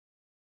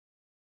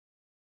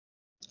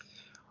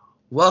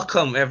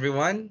Welcome,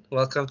 everyone.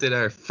 Welcome to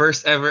our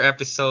first ever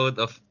episode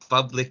of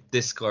Public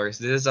Discourse.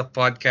 This is a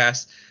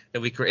podcast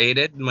that we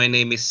created. My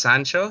name is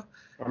Sancho.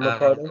 I'm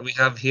Ricardo. We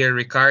have here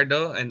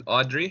Ricardo and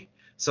Audrey.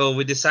 So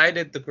we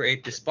decided to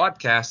create this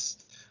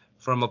podcast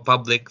from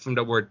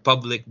the word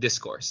public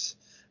discourse,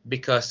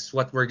 because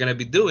what we're going to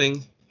be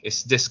doing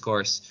is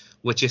discourse,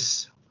 which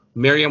is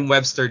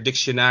Merriam-Webster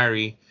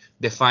dictionary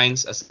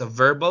defines as a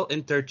verbal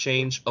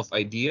interchange of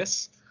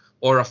ideas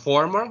or a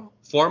formal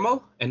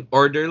and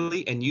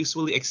orderly and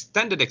usually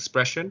extended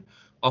expression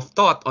of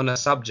thought on a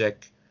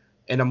subject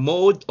and a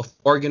mode of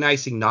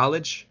organizing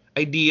knowledge,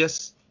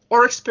 ideas,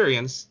 or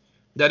experience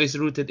that is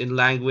rooted in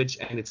language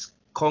and its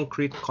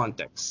concrete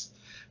context.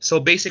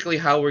 So basically,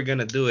 how we're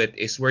gonna do it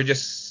is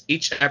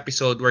each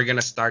episode we're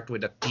gonna start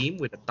with a theme,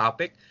 with a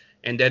topic,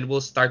 and then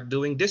we'll start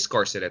doing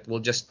discourse in it.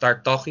 We'll just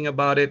start talking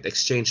about it,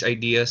 exchange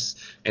ideas,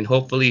 and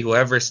hopefully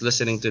whoever's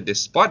listening to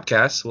this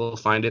podcast will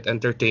find it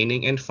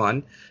entertaining and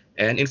fun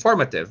and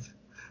informative.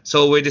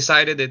 So we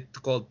decided it to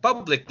call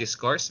public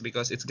discourse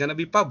because it's gonna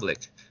be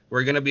public.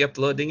 We're gonna be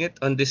uploading it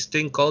on this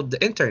thing called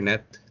the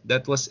internet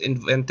that was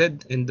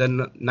invented in the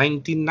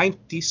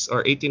 1990s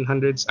or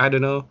 1800s. I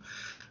don't know,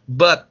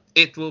 but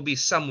it will be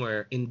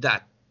somewhere in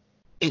that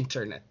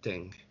internet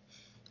thing,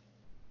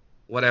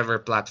 whatever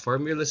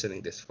platform you're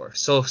listening this for.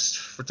 So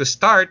to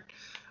start,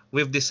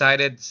 we've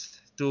decided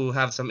to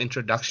have some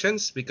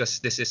introductions because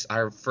this is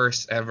our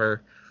first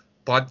ever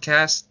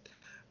podcast.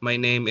 My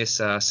name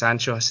is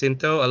Sancho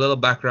Jacinto. A little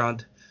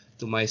background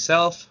to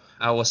myself.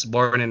 I was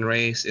born and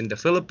raised in the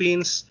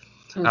Philippines.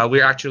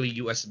 We're actually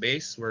U.S.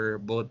 based.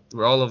 We're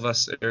all of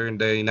us are in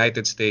the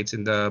United States,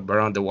 in the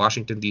around the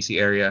Washington D.C.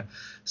 area.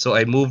 So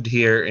I moved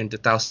here in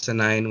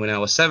 2009 when I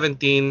was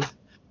 17.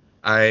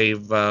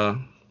 I've a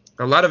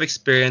lot of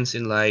experience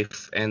in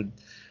life and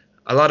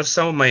a lot of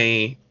some of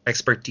my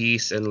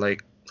expertise and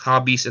like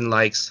hobbies and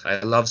likes. I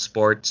love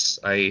sports.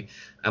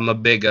 I'm a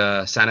big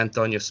San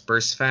Antonio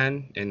Spurs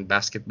fan in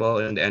basketball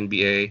and the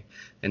NBA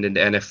and in the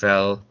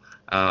NFL.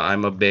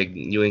 I'm a big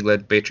New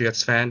England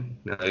Patriots fan.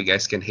 You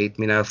guys can hate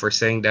me now for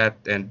saying that.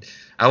 And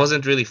I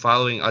wasn't really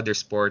following other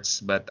sports,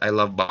 but I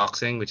love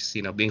boxing, which is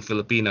being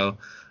Filipino.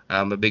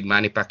 I'm a big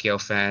Manny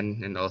Pacquiao fan,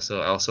 and I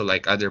also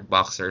like other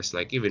boxers,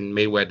 like even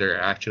Mayweather.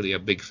 Actually, a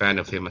big fan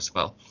of him as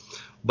well.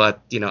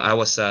 But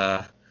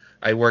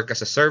I work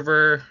as a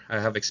server. I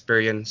have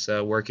experience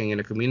working in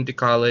a community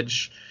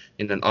college,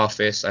 in an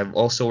office. I've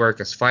also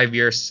worked as 5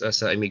 years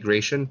as an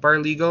immigration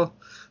paralegal,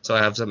 so I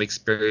have some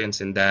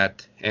experience in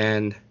that.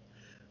 And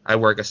I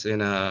work as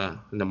in a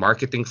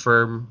marketing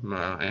firm,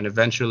 and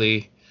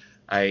eventually,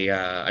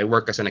 I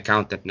work as an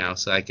accountant now,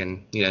 so I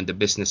can in the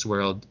business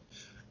world.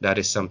 That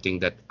is something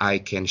that I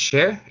can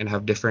share and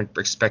have different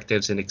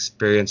perspectives and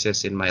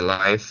experiences in my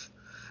life.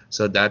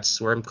 So that's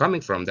where I'm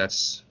coming from.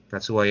 That's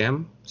who I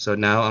am. So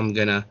now I'm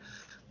gonna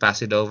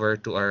pass it over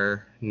to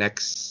our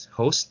next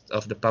host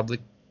of the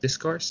public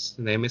discourse.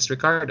 The name is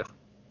Ricardo.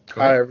 Go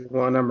ahead. Hi,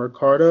 everyone. I'm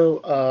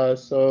Ricardo.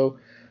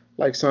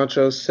 Like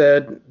Sancho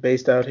said,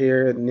 based out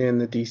here in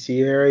the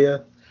DC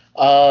area.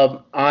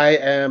 I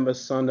am a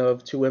son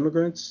of two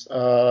immigrants.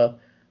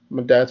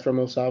 My dad's from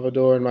El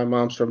Salvador and my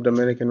mom's from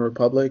Dominican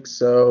Republic.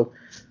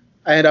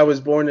 And I was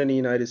born in the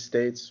United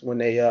States when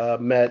they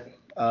met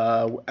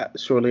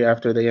shortly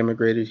after they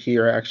immigrated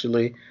here,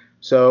 actually.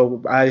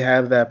 So I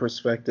have that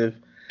perspective.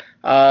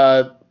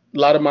 A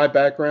lot of my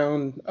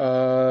background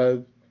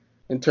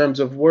in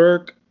terms of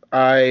work,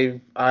 I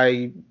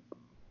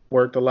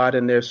worked a lot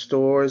in their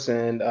stores,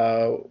 and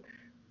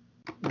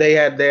they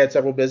had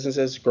several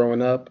businesses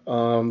growing up,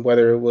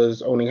 whether it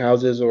was owning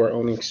houses or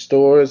owning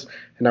stores,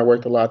 and I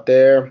worked a lot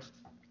there.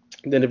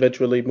 Then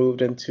eventually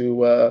moved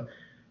into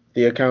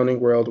the accounting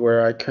world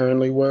where I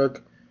currently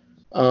work.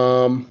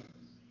 Um,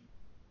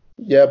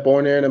 yeah,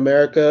 born here in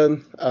America,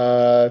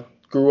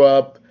 grew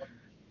up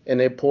in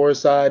a poor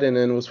side, and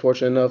then was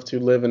fortunate enough to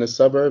live in a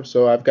suburb.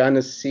 So I've gotten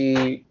to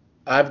see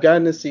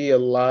a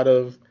lot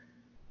of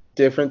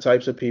different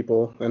types of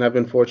people, and I've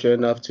been fortunate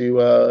enough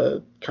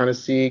to kind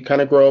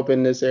of grow up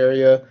in this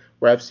area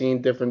where I've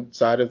seen different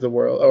side of the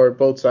world, or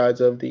both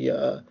sides of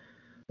the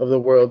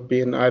world,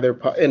 being either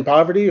in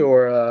poverty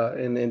or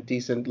in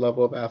decent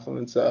level of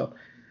affluence. So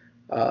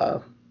uh,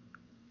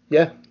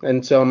 yeah,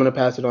 and so I'm gonna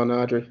pass it on to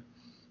Audrey.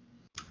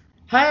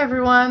 Hi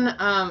everyone,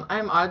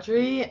 I'm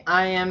Audrey.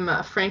 I am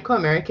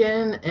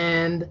Franco-American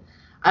and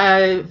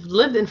I've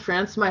lived in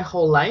France my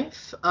whole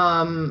life.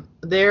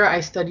 There I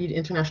studied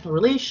international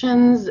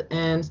relations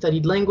and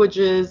studied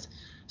languages.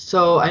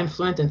 So I'm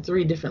fluent in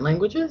three different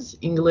languages,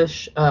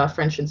 English,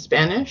 French, and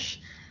Spanish.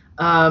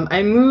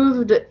 I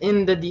moved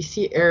in the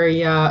DC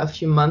area a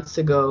few months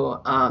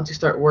ago to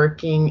start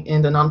working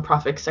in the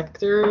nonprofit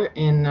sector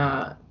in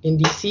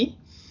DC.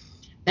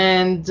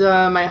 And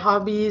my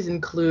hobbies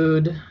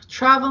include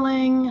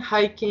traveling,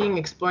 hiking,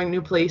 exploring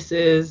new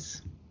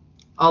places,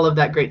 all of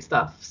that great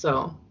stuff.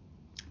 So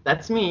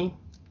that's me.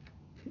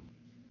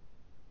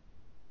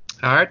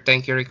 All right,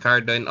 thank you,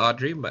 Ricardo and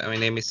Audrey. My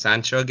name is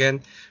Sancho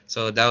again.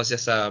 So that was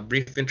just a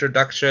brief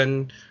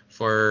introduction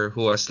for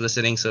who was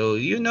listening. So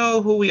you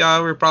know who we are.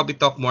 We'll probably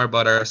talk more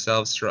about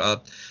ourselves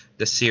throughout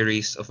the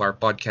series of our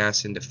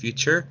podcast in the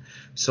future.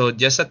 So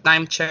just a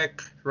time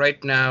check right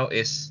now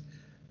is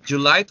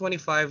July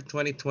 25,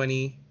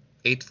 2020,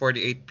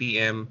 8:48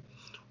 p.m.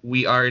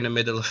 We are in the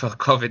middle of a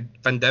COVID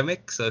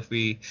pandemic. So if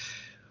we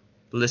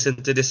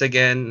listen to this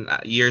again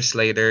years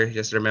later,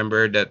 just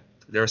remember that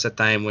there was a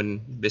time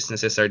when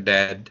businesses are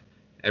dead,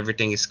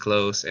 everything is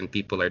closed, and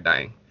people are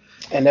dying.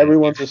 And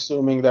everyone's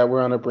assuming that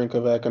we're on the brink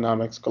of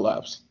economics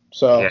collapse.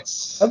 So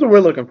Yes. that's what we're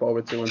looking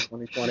forward to in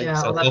 2020. Yeah.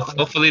 So Oh, that's wonderful.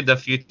 hopefully the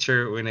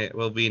future when it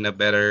will be in a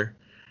Did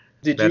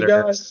you better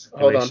guys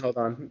situation. hold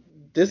on.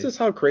 This is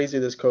how crazy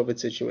this COVID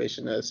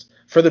situation is.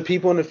 For the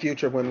people in the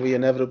future when we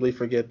inevitably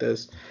forget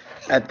this.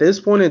 At this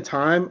point in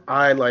time,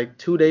 I like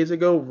 2 days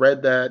ago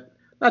read that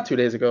not 2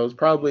 days ago, it was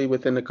probably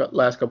within the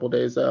last couple of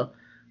days though.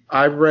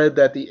 I read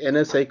that the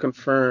NSA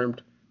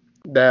confirmed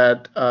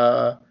that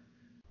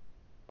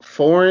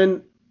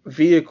foreign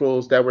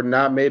vehicles that were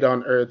not made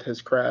on Earth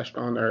has crashed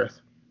on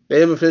Earth. They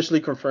have officially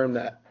confirmed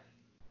that.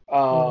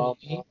 Um,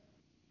 Mhm.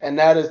 and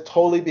that is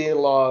totally being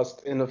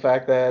lost in the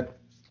fact that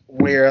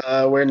we're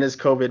in this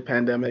COVID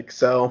pandemic.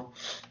 So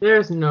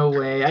There's no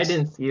way. I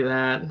didn't see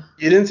that.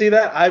 you didn't see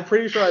that? I'm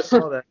pretty sure I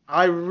saw that.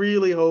 I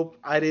really hope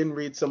I didn't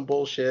read some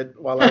bullshit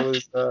while I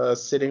was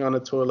sitting on the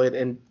toilet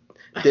and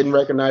didn't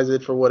recognize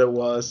it for what it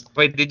was.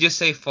 Wait, did you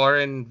say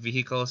foreign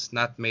vehicles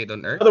not made on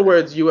In Earth? other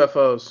words,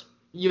 UFOs.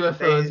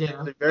 UFOs, They, yeah.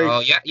 they're very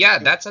Oh yeah,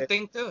 that's a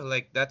thing too.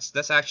 Like that's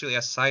actually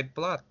a side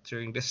plot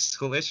during this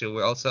whole issue.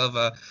 We also have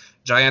a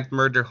giant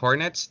murder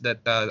hornets that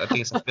I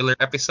think it's a filler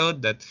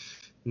episode that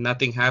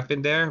nothing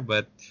happened there.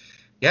 But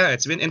yeah,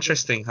 it's been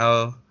interesting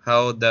how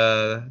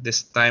the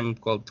this time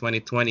called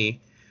 2020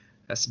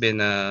 has been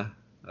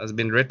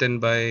written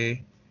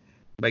by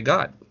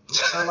God.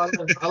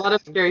 A lot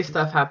of scary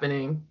stuff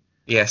happening.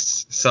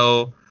 Yes.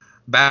 So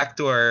back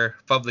to our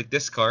public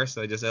discourse.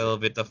 So just a little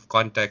bit of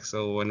context.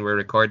 So when we're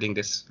recording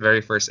this very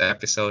first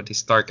episode,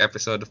 historic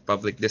episode of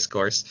public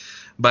discourse,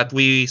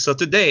 so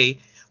today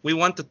we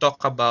want to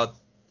talk about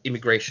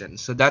immigration.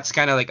 So that's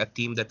kind of like a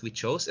theme that we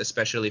chose,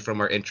 especially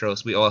from our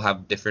intros. We all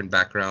have different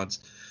backgrounds.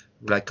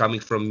 Like coming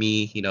from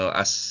me,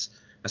 as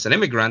an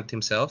immigrant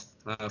himself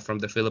from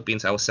the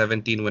Philippines. I was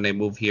 17 when I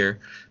moved here.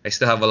 I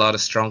still have a lot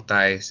of strong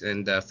ties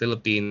in the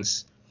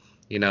Philippines,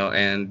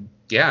 and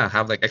yeah,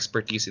 have like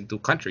expertise in two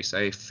countries.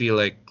 I feel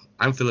like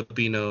I'm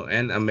Filipino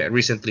and I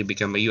recently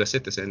become a U.S.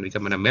 citizen,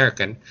 become an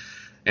American.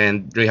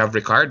 And we have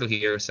Ricardo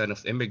here, son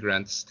of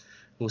immigrants,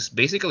 who's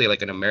basically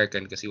like an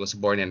American because he was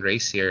born and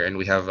raised here. And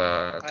we have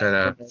kind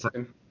I'm of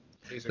American.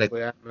 like,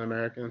 Basically, I'm an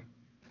American.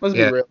 Let's be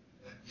yeah. real.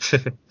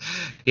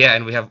 Yeah,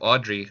 and we have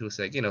Audrey, who's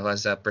like, who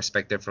has a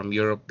perspective from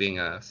Europe, being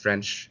a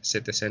French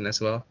citizen as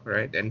well,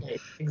 right? And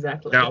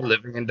Exactly. now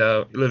living in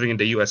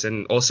the U.S.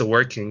 and also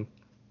working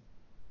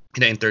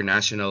in an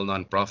international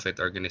nonprofit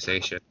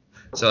organization.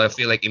 So I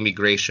feel like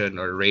immigration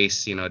or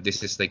race,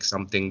 this is like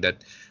something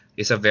that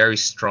is a very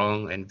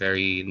strong and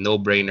very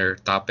no-brainer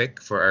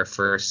topic for our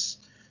first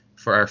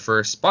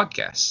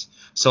podcast.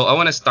 So I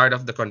want to start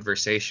off the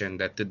conversation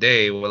that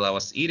today, while I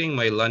was eating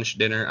my lunch,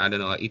 dinner, I don't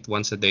know, I eat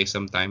once a day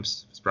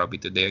sometimes. It's probably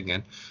today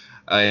again.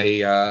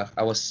 I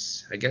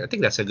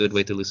think that's a good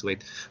way to lose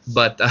weight.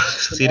 But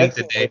It's an eating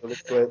excellent way today to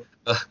look good.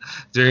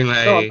 during No,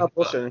 I'm my not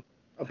bullshitting.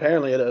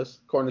 Apparently, it is,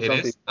 according to it some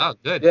is? people. Oh,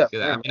 good. Yeah,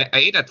 Good. I apparently. mean, I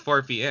ate at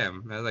 4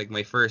 p.m. That was like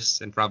my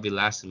first and probably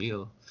last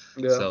meal.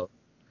 Yeah. So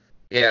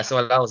yeah, so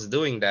while I was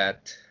doing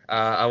that,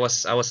 I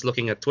was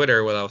looking at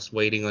Twitter while I was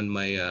waiting on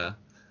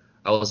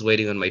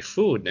my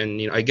food,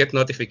 and I get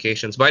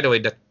notifications. By the way,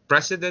 the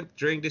president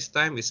during this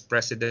time is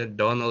President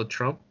Donald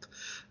Trump.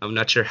 I'm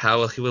not sure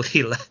how he'll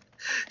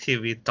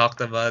be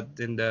talked about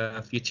in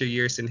the future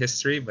years in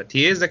history, but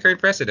he is the current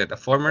president, a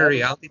former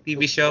reality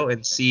TV show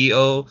and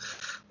CEO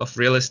of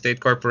real estate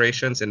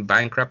corporations and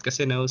bankrupt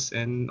casinos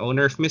and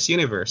owner of Miss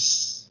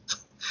Universe.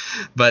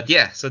 But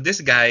yeah, so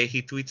this guy,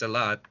 he tweets a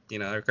lot,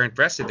 our current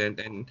president,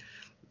 and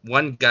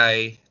one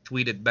guy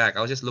tweeted back.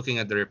 I was just looking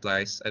at the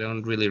replies. I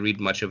don't really read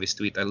much of his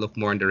tweet. I look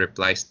more in the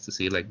replies to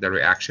see like the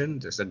reaction,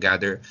 just a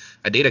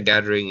data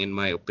gathering, in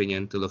my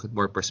opinion, to look at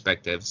more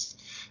perspectives.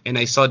 And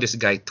I saw this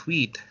guy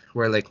tweet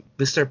where like,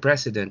 Mr.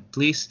 President,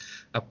 please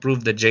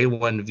approve the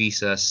J1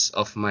 visas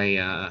of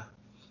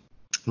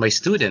my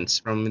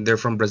students they're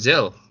from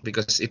Brazil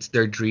because it's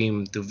their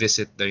dream to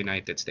visit the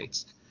United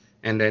States.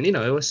 And then it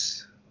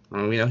was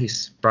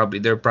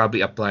they're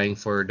probably applying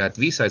for that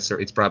visa, so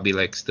it's probably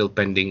like still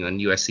pending on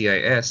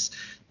USCIS,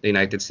 the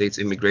United States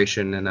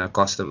Immigration and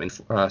Custom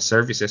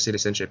Services,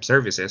 Citizenship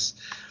Services.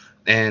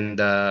 And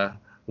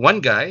one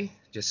guy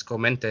just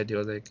commented, he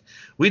was like,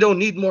 "We don't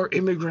need more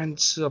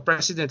immigrants,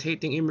 president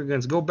hating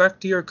immigrants. Go back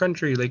to your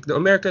country. Like the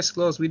America's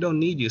closed. We don't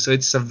need you." So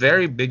it's a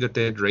very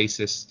bigoted,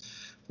 racist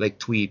like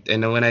tweet.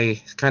 And then when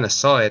I kind of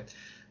saw it,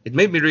 it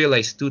made me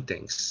realize two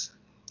things.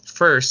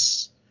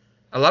 First,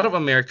 a lot of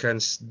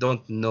Americans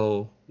don't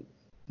know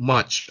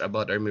much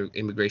about our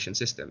immigration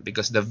system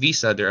because the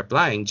visa they're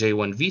applying,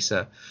 J1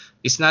 visa,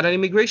 is not an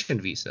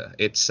immigration visa.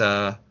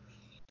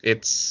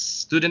 It's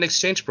student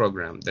exchange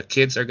program. The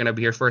kids are gonna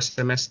be here for a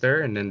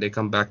semester and then they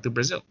come back to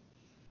Brazil.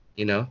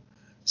 You know,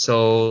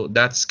 so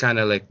that's kind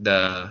of like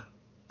the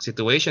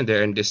situation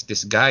there. And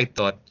this guy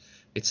thought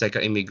it's like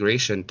an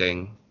immigration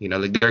thing.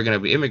 Like they're gonna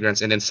be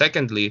immigrants. And then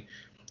secondly,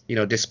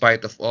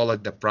 despite of all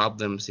of the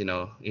problems,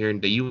 here in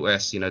the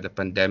U.S., the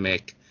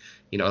pandemic,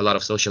 a lot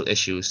of social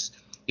issues,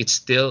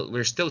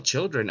 we're still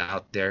children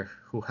out there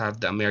who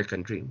have the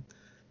American dream.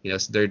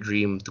 It's their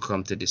dream to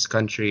come to this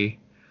country.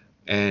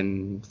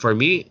 And for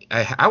me,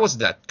 I was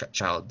that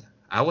child.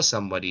 I was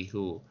somebody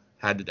who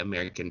had the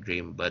American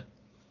dream, but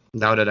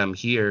now that I'm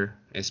here,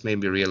 it's made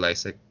me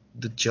realize like,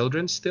 do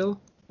children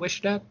still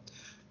wish that?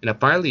 And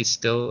apparently, it's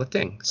still a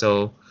thing.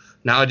 So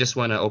now I just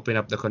want to open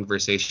up the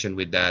conversation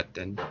with that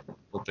and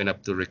open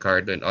up to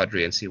Ricardo and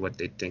Audrey and see what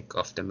they think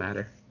of the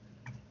matter.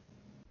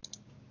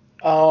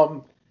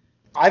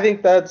 I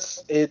think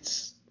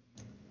it's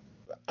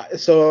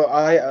so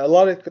a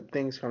lot of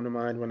things come to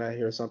mind when I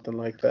hear something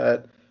like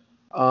that.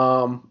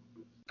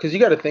 Because you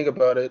got to think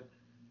about it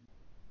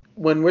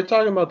when we're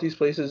talking about these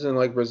places in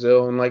like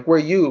Brazil and like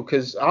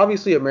because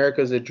obviously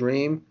America is a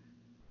dream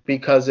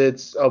because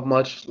it's a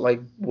much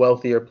like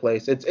wealthier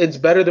place. It's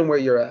better than where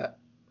you're at,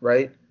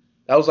 right?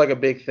 That was like a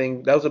big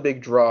thing. That was a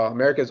big draw.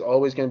 America is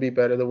always going to be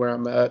better than where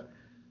I'm at.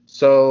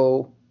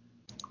 So,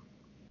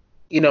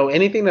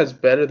 anything that's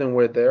better than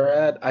where they're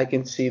at, I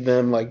can see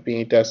them like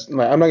being like, I'm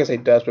not gonna say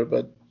desperate,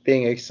 but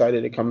being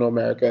excited to come to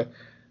America.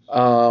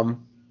 Because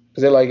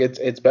they're like,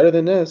 it's better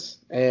than this.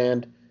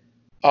 And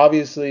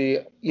obviously,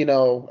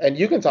 and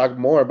you can talk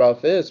more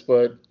about this,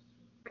 but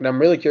and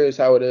I'm really curious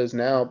how it is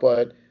now,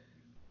 but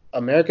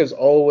America's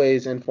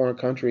always in foreign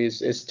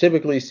countries is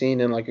typically seen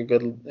in like a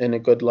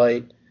good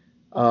light.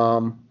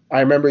 I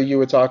remember you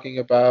were talking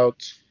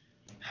about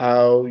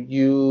how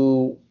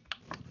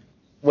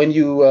when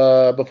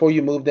you before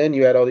you moved in,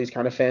 you had all these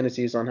kind of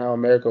fantasies on how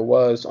America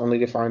was, only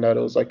to find out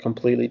it was like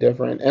completely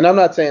different. And I'm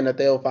not saying that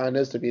they'll find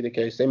this to be the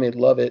case. They may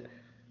love it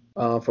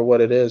for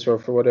what it is or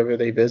for whatever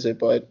they visit,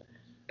 but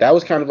that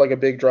was kind of like a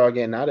big draw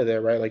getting out of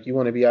there, right? Like you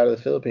want to be out of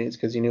the Philippines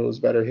because you knew it was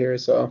better here.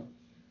 So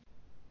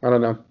I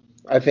don't know.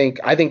 I think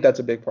that's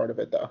a big part of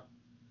it, though.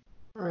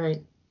 All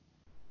right.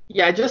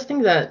 Yeah, I just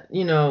think that,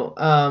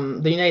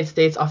 the United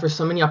States offers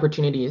so many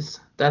opportunities.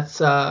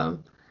 That's, I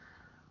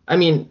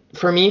mean,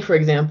 for me, for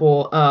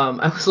example,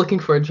 I was looking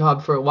for a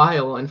job for a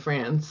while in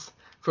France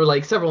for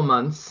like several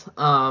months.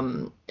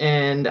 And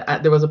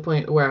there was a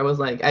point where I was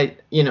like,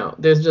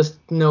 there's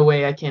just no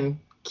way I can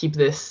keep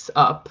this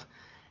up.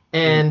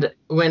 And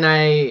when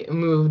I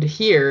moved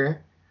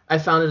here, I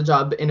found a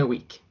job in a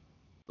week.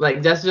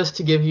 Like, that's just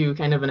to give you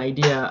kind of an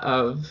idea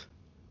of,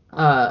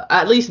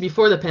 at least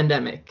before the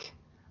pandemic.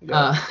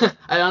 Yeah.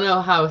 I don't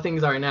know how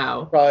things are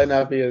now. Probably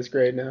not be as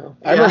great now.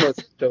 Yeah.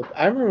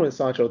 I remember when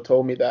Sancho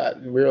told me that,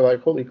 and we were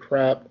like, holy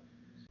crap.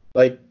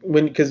 Like,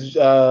 because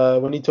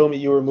when he told me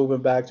you were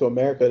moving back to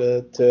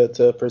America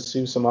to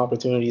pursue some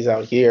opportunities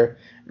out here,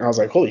 and I was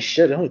like, holy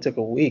shit, it only took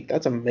a week.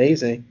 That's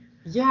amazing.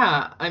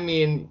 Yeah, I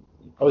mean,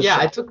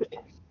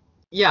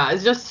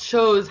 it just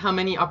shows how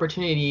many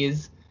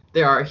opportunities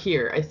there are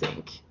here, I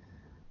think.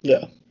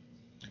 Yeah.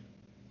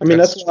 I mean,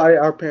 that's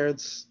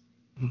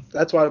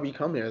why we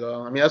come here,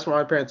 though. I mean, that's why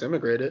my parents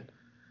immigrated.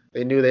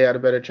 They knew they had a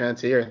better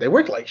chance here. They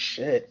worked like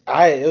shit.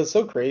 It was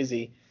so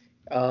crazy.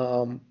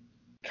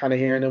 Kind of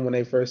hearing them when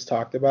they first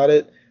talked about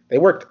it. They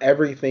worked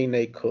everything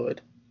they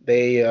could.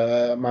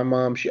 My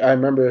mom, I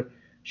remember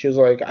she was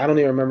like, I don't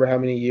even remember how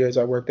many years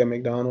I worked at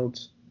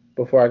McDonald's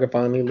before I could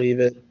finally leave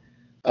it.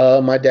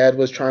 My dad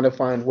was trying to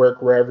find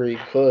work wherever he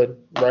could,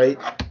 right?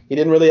 He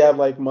didn't really have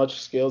like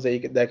much skills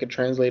that could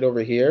translate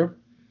over here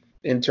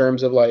in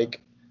terms of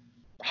like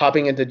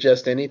hopping into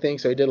just anything.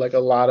 So he did like a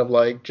lot of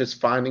like just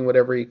finding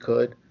whatever he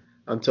could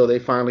until they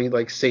finally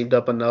like saved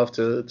up enough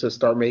to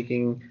start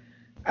making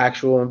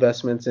actual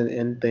investments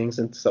in things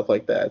and stuff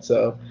like that.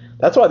 So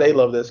that's why they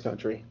love this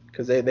country,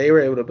 because they were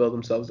able to build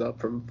themselves up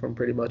from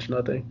pretty much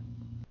nothing.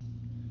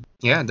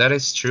 Yeah, that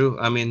is true.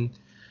 I mean,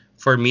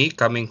 for me,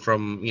 coming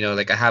from,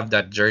 like I have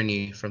that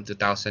journey from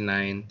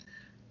 2009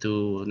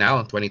 to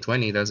now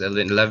 2020, that's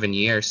 11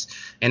 years.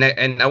 And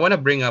I want to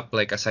bring up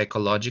like a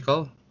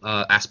psychological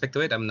aspect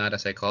to it. I'm not a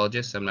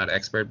psychologist, I'm not an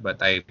expert,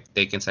 but I've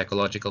taken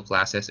psychological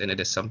classes, and it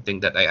is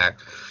something that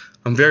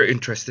I'm very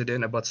interested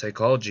in about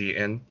psychology.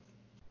 And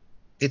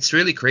it's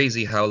really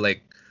crazy how,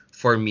 like,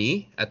 for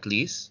me at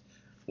least,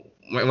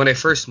 when I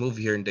first moved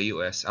here in the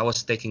US, I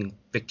was taking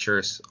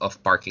pictures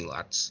of parking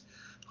lots.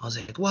 I was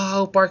like,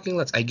 wow, parking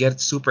lots. I get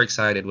super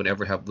excited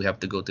whenever we have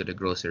to go to the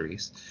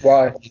groceries.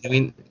 Why? I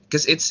mean,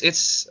 because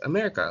it's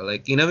America.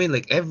 Like, you know what I mean?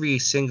 Like, every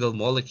single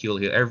molecule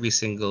here, every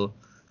single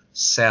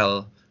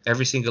cell,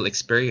 every single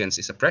experience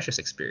is a precious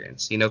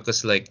experience.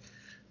 Because like,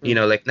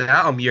 like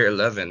now I'm year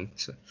 11.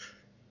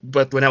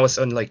 But when I was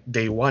on like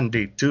day 1,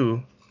 day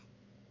 2,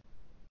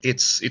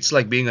 it's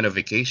like being on a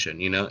vacation.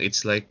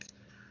 It's like,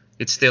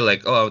 it's still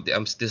like, oh,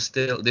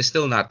 they're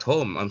still not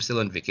home. I'm still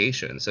on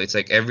vacation. So it's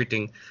like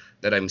everything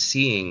that I'm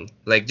seeing,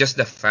 like just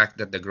the fact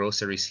that the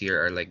groceries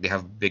here are like, they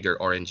have bigger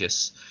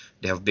oranges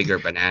They have bigger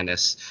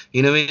bananas.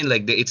 You know what I mean?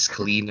 Like it's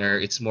cleaner,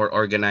 it's more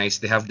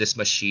organized. They have these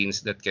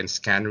machines that can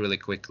scan really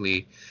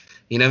quickly.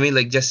 You know what I mean?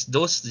 Like just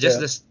those, just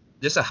Yeah. this,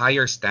 just a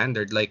higher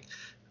standard. Like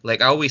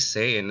I always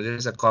say, and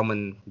there's a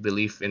common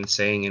belief in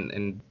saying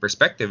in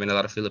perspective in a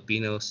lot of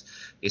Filipinos,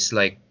 is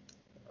like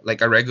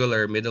a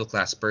regular middle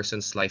class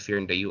person's life here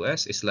in the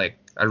US is like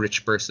a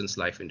rich person's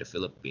life in the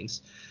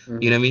Philippines. You know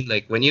Mhm. what I mean?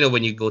 Like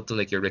when you go to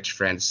like your rich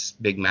friend's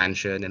big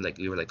mansion and like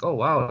you were like, oh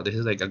wow, this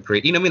is like a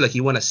great, you know what I mean? Like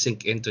you want to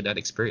sink into that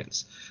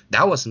experience.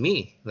 That was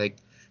me. Like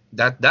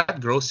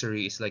that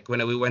grocery is like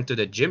when we went to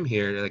the gym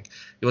here, like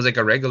it was like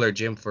a regular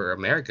gym for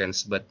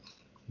Americans, but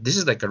this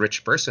is like a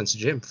rich person's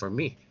gym for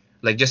me.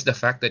 Like just the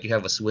fact that you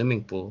have a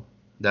swimming pool,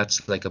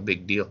 that's like a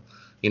big deal.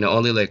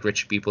 Only like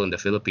rich people in the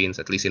Philippines,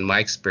 at least in my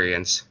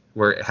experience,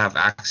 were have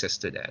access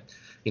to that.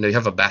 You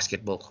have a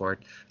basketball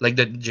court. Like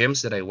the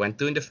gyms that I went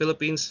to in the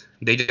Philippines,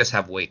 they just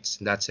have weights.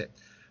 That's it.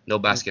 No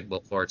basketball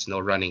courts, no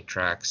running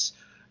tracks,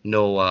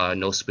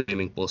 no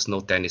swimming pools, no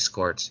tennis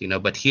courts.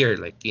 But here,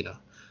 like,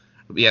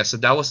 yeah. So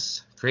that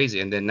was crazy.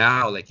 And then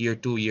now, like year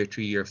 2, year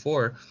 3, year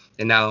 4,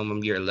 and now I'm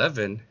on year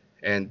 11,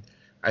 and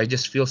I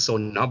just feel so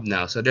numb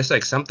now. So there's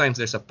like sometimes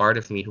there's a part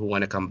of me who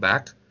want to come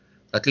back,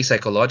 at least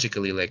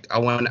psychologically. Like I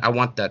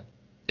want that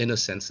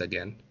innocence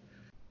again.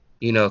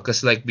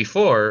 Because like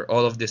before,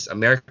 all of this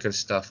American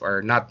stuff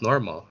are not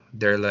normal.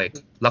 They're like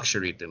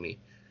luxury to me.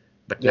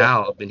 But Yeah.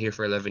 now I've been here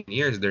for 11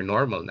 years. They're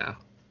normal now.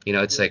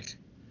 It's like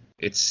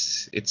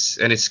it's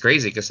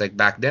crazy because like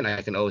back then I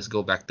can always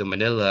go back to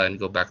Manila and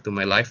go back to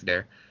my life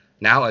there.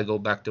 Now I go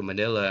back to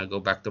Manila and go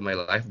back to my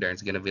life there.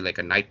 It's gonna be like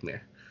a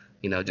nightmare.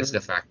 Just the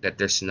Mhm. fact that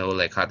there's no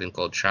like hot and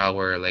cold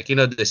shower. Like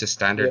there's a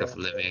standard of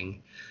Yeah.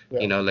 living.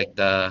 Yeah. Like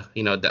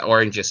the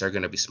oranges are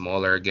gonna be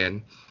smaller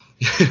again.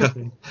 You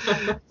know?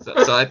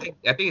 So I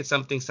think it's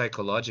something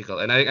psychological.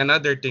 And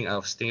another thing I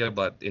was thinking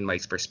about in my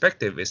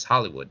perspective is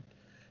Hollywood.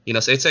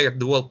 So it's like a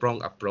dual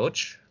prong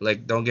approach.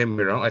 Like, don't get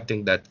me wrong, I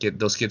think that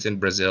those kids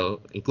in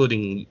Brazil,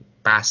 including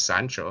past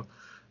Sancho,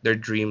 their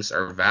dreams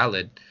are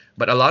valid.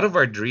 But a lot of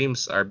our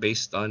dreams are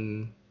based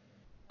on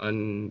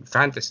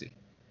fantasy,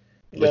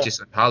 which Yeah. is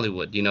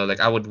Hollywood.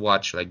 Like I would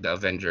watch like the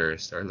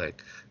Avengers or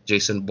like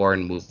Jason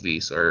Bourne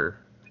movies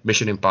or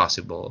Mission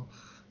Impossible,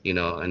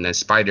 and then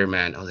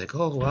Spider-Man. I was like,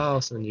 oh wow,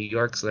 so New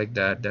York's like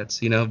that. That's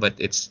but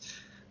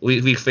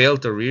we fail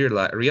to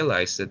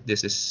realize that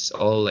this is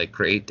all like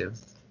creative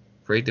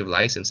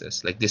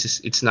licenses. Like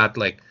it's not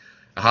like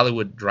a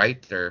Hollywood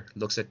writer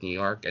looks at New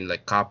York and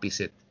like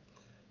copies it,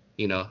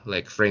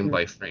 like frame Mhm.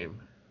 by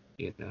frame,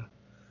 you know.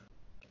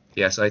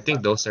 Yeah, so I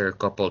think those are a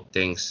couple of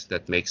things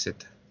that makes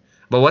it.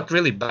 But what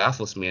really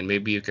baffles me, and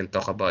maybe you can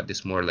talk about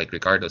this more, like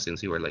Ricardo,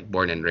 since you were like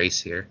born and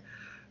raised here,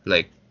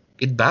 like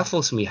it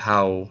baffles me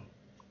how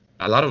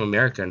a lot of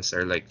Americans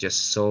are like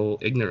just so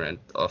ignorant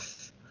of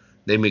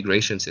the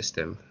immigration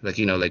system. Like,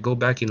 like go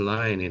back in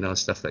line,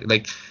 stuff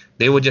like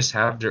they would just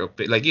have their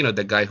like,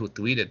 the guy who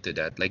tweeted to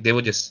that, like they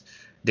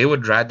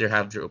would rather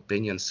have their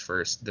opinions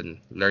first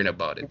than learn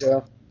about it.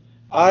 Yeah.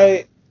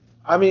 I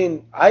I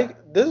mean,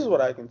 this is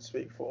what I can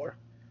speak for.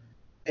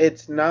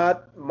 It's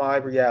not my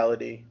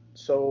reality.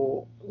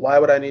 So why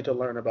would I need to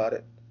learn about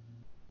it?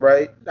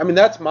 Right? I mean,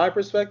 that's my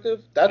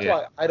perspective. That's Yeah.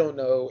 why I don't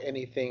know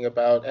anything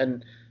about.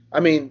 And I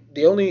mean,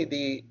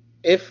 the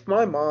if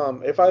my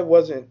mom, if I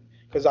wasn't,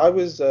 because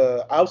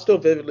I'll still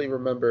vividly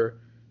remember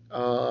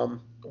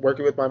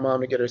working with my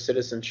mom to get her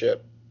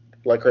citizenship,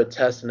 like her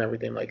test and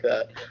everything like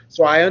that.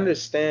 So I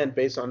understand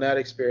based on that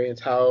experience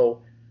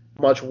how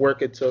much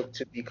work it took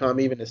to become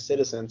even a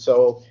citizen.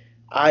 So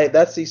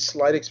that's the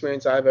slight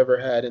experience I've ever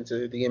had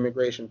into the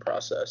immigration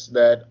process.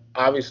 That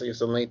obviously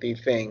is a lengthy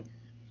thing,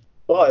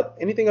 but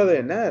anything other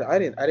than that,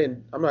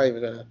 I'm not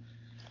even gonna.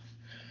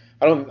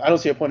 I don't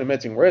see a point in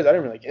mentioning words. I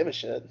didn't really give a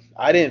shit.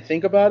 I didn't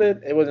think about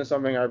it. It wasn't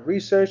something I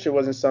researched. It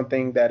wasn't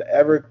something that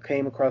ever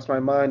came across my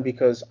mind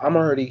because I'm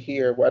already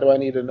here. Why do I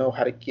need to know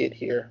how to get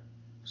here?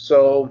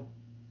 So,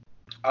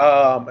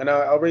 and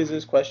I'll raise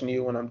this question to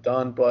you when I'm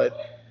done, but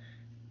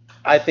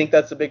I think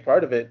that's a big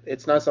part of it.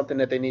 It's not something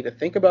that they need to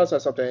think about. It's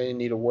not something they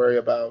need to worry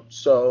about.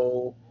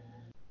 So,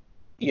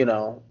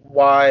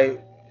 why?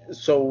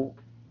 So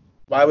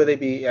why would they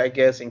be? I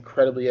guess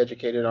incredibly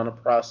educated on a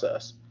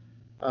process.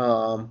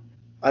 Um,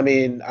 I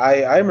mean,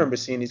 I remember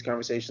seeing these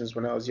conversations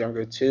when I was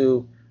younger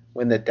too,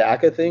 when the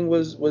DACA thing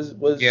was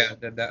Yeah,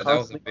 that was a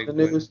constantly on big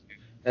the one. news,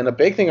 and the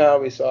big thing I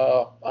always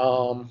saw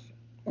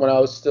when I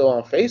was still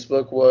on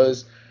Facebook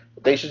was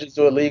they should just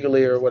do it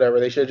legally or whatever.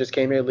 They should have just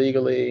came here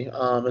legally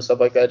and stuff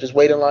like that. Just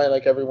wait in line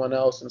like everyone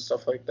else and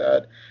stuff like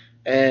that.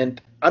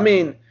 And I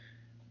mean,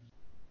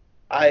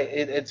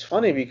 it's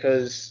funny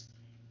because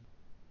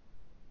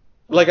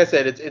like I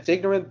said, it's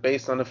ignorant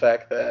based on the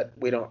fact that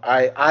we don't.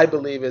 I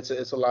believe it's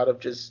a lot of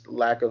just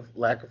lack of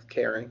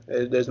caring.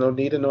 There's no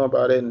need to know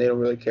about it, and they don't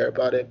really care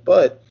about it.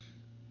 But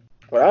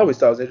what I always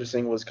thought was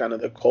interesting was kind of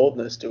the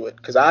coldness to it,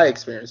 because I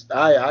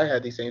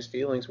had these same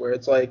feelings where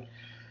it's like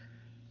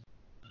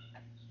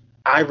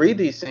I read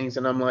these things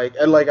and I'm like,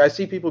 and like I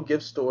see people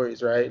give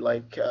stories, right?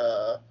 Like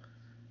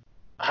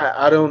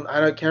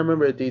I can't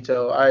remember the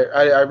detail.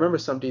 I remember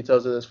some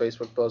details of this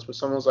Facebook post, but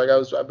someone was like,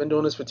 I've been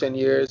doing this for 10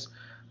 years.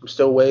 I'm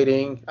still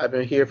waiting. I've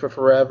been here for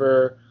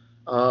forever.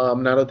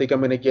 And I don't think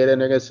I'm gonna get it.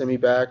 And they're gonna send me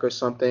back or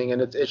something.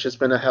 And it's just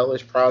been a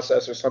hellish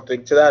process or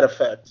something to that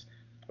effect.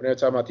 When they were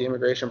talking about the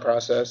immigration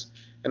process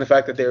and the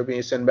fact that they were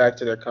being sent back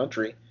to their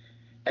country.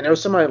 And there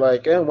was somebody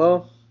like, yeah,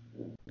 well,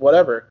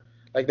 whatever.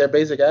 Like their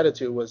basic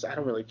attitude was, I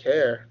don't really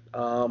care.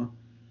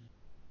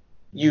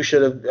 You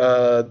should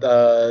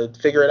have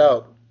figure it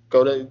out.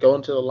 Go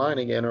into the line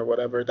again or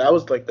whatever. That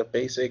was like the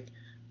basic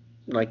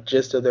like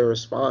gist of their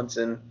response,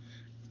 and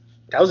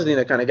that was the thing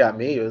that kind of got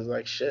me. It was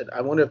like, shit. I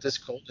wonder if this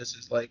coldness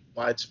is like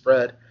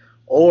widespread,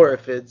 or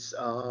if it's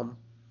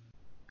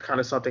kind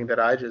of something that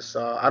I just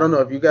saw. I don't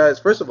know if you guys.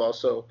 First of all,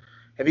 so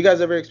have you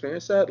guys ever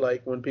experienced that?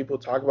 Like when people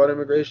talk about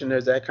immigration,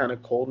 there's that kind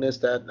of coldness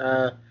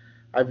that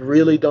I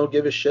really don't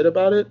give a shit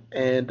about it.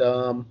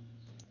 And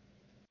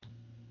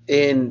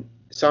in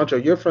Sancho,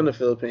 you're from the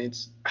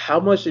Philippines. How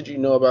much did you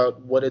know about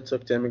what it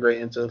took to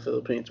immigrate into the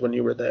Philippines when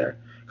you were there?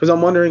 Because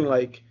I'm wondering,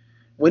 like,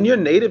 when you're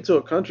native to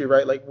a country,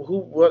 right? Like,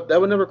 what that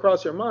would never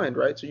cross your mind,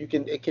 right? So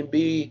it can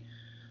be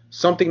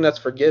something that's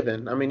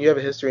forgiven. I mean, you have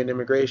a history in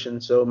immigration,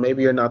 so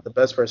maybe you're not the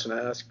best person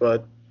to ask,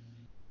 but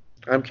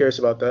I'm curious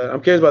about that.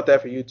 I'm curious about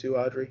that for you too,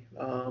 Audrey.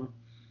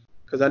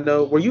 Because I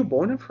know, were you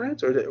born in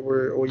France, or you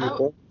Oh,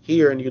 born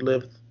here and you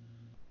lived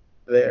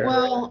there?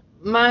 well,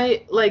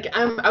 I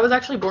was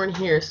actually born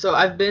here, so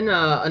I've been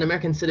an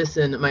American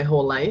citizen my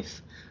whole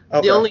life. The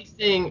Okay. only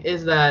thing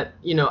is that,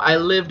 I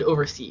lived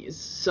overseas.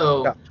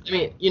 So, Yeah. I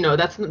mean,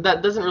 that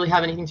doesn't really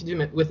have anything to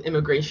do with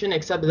immigration,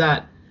 except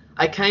that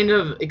I kind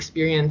of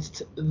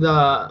experienced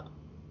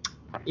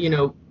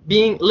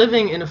being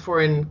living in a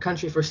foreign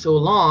country for so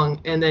long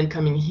and then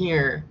coming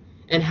here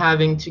and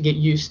having to get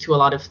used to a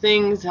lot of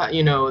things,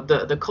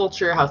 the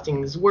culture, how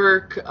things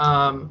work.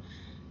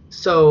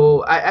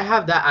 So I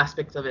have that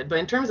aspect of it. But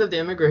in terms of the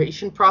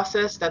immigration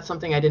process, that's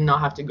something I did not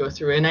have to go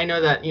through. And I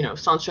know that,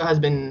 Sancho has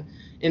been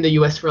in the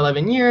US for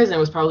 11 years and it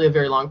was probably a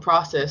very long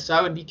process. So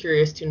I would be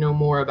curious to know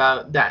more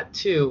about that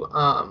too.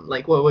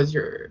 Like what was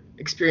your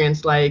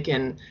experience like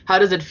and how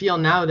does it feel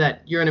now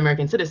that you're an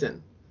American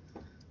citizen?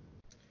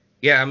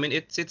 Yeah, I mean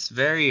it's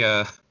very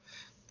I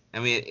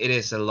mean it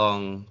is a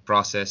long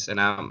process,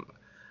 and I'm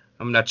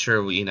not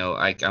sure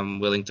I'm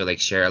willing to like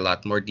share a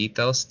lot more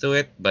details to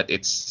it, but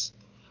it's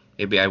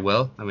maybe I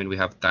will. I mean we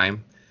have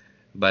time,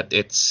 but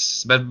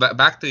but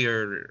back to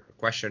your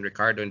question,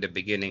 Ricardo, in the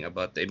beginning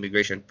about the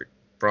immigration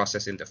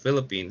process in the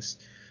Philippines.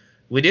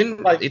 We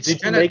didn't. Like, It's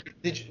kind of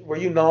were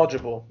you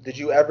knowledgeable? Did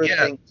you ever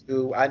yeah.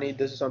 think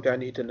this is something I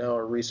need to know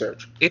or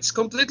research? It's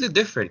completely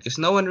different because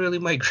no one really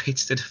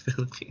migrates to the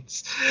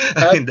Philippines.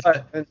 I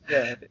That's mean,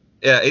 yeah.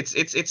 yeah,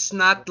 it's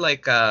not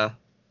like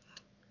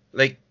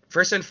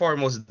first and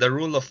foremost, the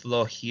rule of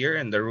law here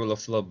and the rule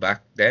of law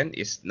back then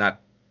is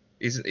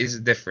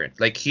different.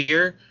 Like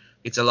here,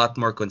 it's a lot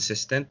more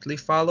consistently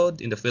followed.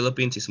 In the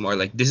Philippines, it's more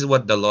like this is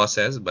what the law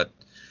says, but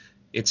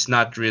it's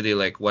not really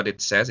like what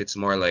it says. It's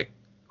more like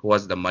who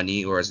has the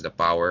money or has the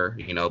power.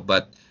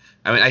 But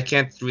I mean, I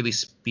can't really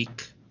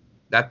speak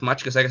that much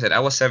because, like I said, I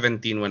was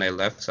 17 when I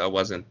left, so I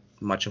wasn't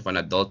much of an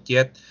adult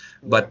yet.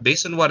 Yeah. But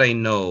based on what I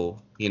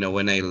know,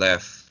 when I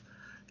left,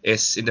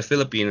 is in the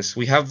Philippines,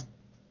 we have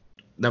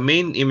the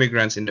main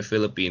immigrants in the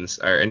Philippines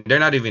and they're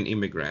not even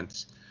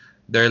immigrants.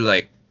 They're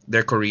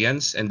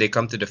Koreans and they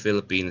come to the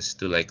Philippines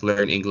to like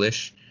learn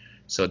English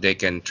so they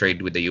can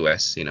trade with the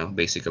US,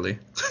 basically.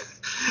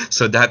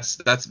 So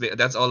that's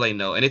all I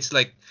know. And it's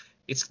like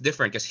it's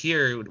different because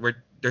here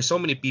there's so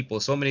many people,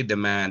 so many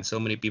demands, so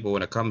many people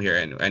want to come here,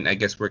 and I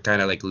guess we're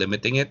kind of like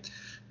limiting it.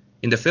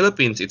 In the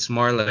Philippines, it's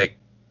more like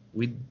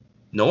we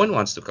no one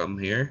wants to come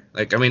here.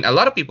 Like I mean, a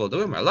lot of people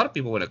do. A lot of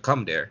people want to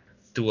come there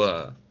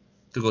to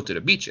go to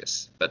the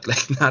beaches, but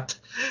like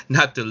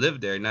not to live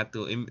there, not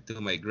to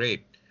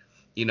migrate.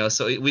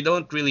 So we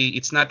don't really.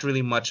 It's not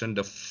really much on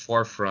the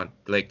forefront.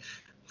 Like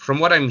from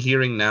what I'm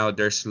hearing now,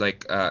 there's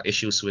like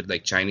issues with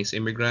like Chinese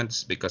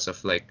immigrants because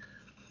of like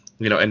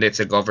and it's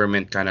a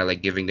government kind of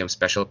like giving them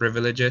special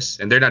privileges,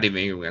 and they're not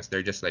even immigrants,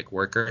 they're just like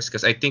workers.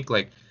 Because I think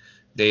like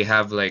they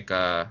have like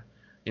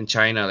in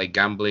China like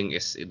gambling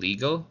is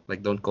illegal.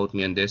 Like don't quote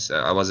me on this.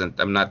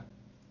 I'm not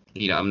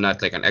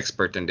like an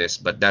expert in this,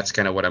 but that's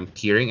kind of what I'm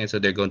hearing. And so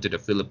they're going to the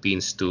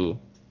Philippines to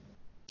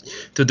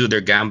do their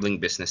gambling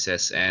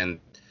businesses. And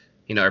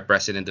our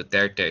president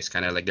Duterte is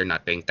kind of like they're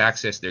not paying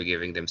taxes, they're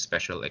giving them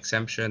special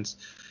exemptions.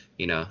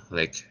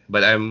 Like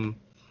but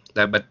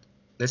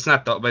let's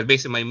not talk. But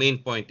basically, my main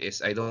point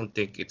is I don't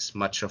think it's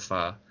much of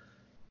a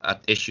an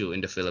issue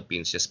in the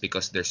Philippines just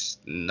because there's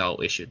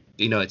no issue.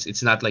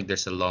 It's not like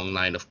there's a long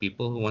line of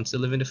people who wants to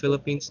live in the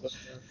Philippines.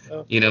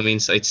 Yeah. You know what I mean?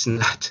 So it's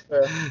not.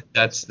 Yeah.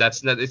 That's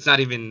not. It's not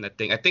even a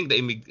thing. I think the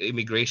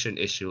immigration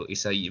issue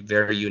is a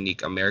very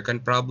unique American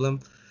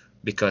problem,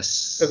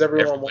 Because because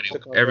everyone wants to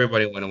come there.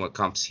 everybody when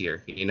comes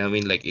here. You know what I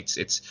mean? Like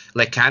it's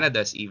like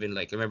Canada's even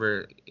like,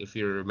 remember, if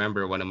you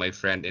remember, one of my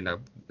friend in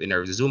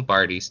our Zoom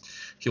parties,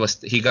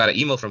 he got an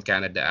email from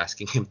Canada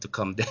asking him to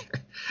come there.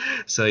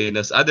 So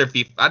so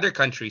other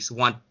countries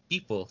want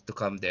people to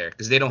come there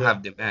because they don't Yeah,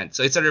 have demand.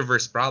 So it's a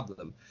reverse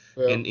problem.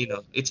 yeah, And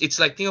it's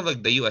like, think of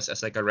like the US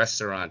as like a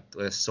restaurant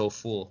that's so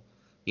full.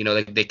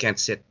 Like they can't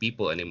sit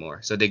people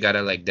anymore. So they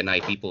gotta like deny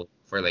people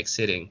for like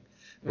sitting.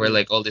 Where mm,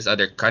 like all these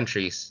other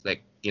countries,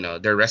 like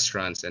they're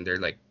restaurants and they're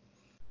like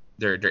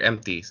they're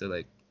empty. So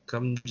like,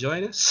 come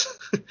join us.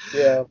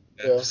 yeah,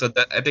 yeah. So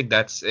that, I think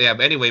that's, yeah.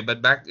 But anyway,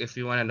 but back, if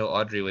you want to know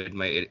Audrey, with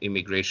my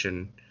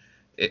immigration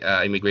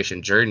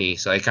journey.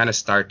 So I kind of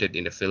started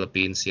in the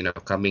Philippines.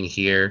 Coming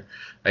here,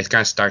 I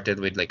kind of started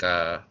with like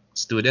a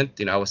student.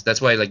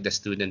 That's why like the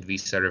student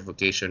visa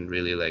revocation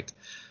really like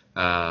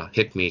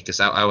hit me,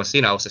 because I was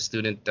a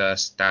student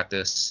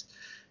status,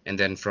 and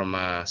then from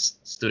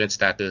student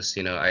status,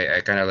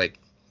 I kind of like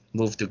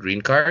moved to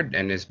green card,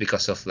 and it's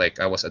because of like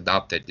I was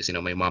adopted, because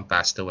my mom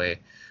passed away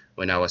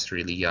when I was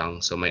really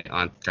young, so my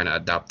aunt kind of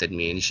adopted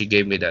me, and she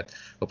gave me that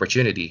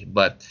opportunity.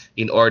 But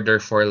in order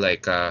for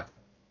like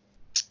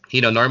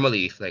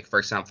normally, if like for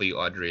example you,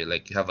 Audrey,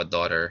 like you have a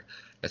daughter,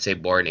 let's say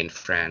born in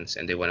France,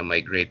 and they want to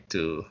migrate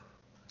to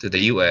the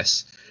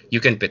US, you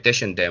can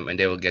petition them and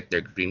they will get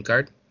their green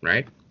card,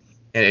 right?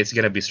 And it's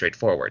gonna be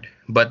straightforward.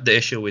 But the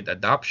issue with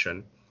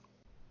adoption,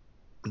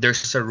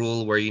 there's a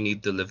rule where you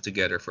need to live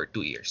together for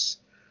 2 years.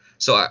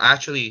 So I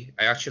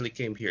actually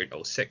came here in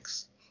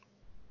 '06.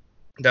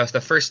 That was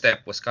the first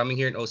step, was coming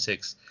here in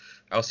 '06.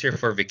 I was here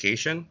for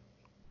vacation,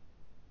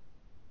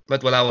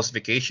 but while I was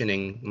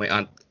vacationing, my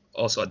aunt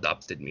also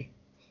adopted me.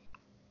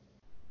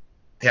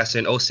 Yeah, so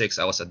in '06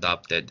 I was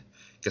adopted,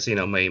 because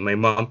my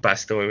mom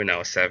passed away when I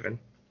was 7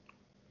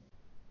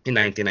 in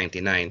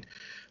 1999.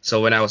 So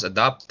when I was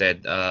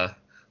adopted,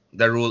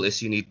 the rule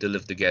is you need to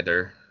live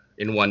together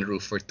in one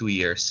roof for 2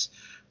 years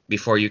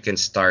before you can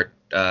start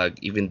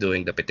even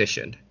doing the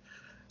petition.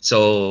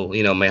 So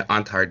my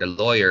aunt hired a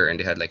lawyer, and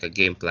they had like a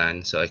game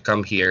plan. So I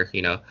come here,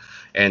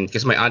 and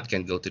because my aunt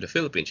can go to the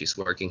Philippines, she's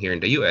working here in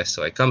the US.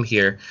 So I come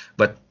here,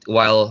 but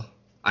while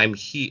I'm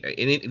here,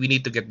 we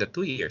need to get the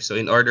 2 years. So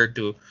in order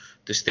to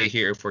stay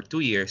here for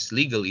 2 years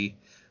legally,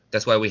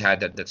 that's why we had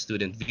that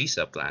student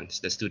visa plan,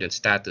 the student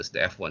status, the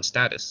F1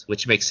 status,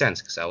 which makes sense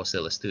because I was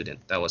still a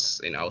student. I was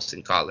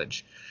in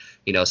college,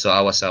 so I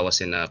was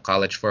in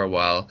college for a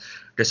while.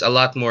 There's a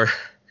lot more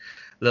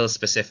little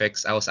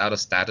specifics. I was out of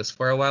status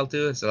for a while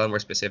too. It's a lot more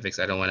specifics.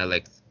 I don't want to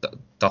like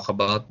talk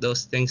about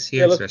those things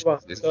Yeah, here, let's move especially on.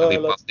 if it's gonna be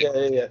public. Yeah, yeah,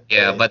 yeah, yeah,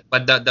 Yeah, yeah.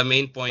 but the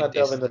main Not point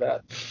delve is, into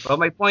that. well,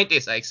 my point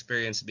is I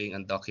experienced being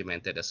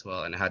undocumented as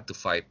well, and I had to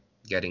fight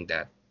getting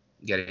that.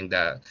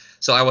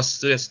 So I was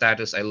student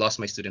status. I lost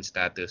my student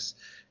status,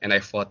 and I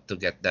fought to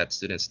get that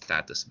student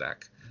status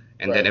back.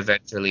 And then Right.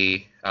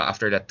 eventually,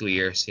 after that 2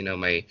 years,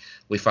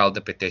 we filed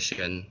the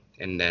petition,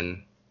 and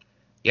then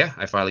yeah,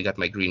 I finally got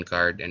my green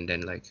card, and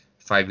then like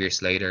 5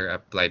 years later, I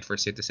applied for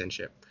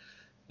citizenship,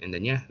 and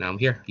then yeah, now I'm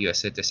here, U.S.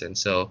 citizen.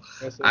 So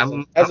Yes, citizen. I'm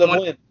one As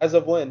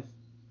of when?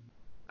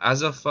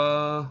 as of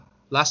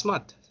last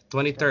month,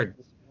 Okay. 23rd,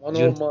 One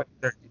June whole month.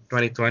 23rd,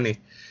 2020.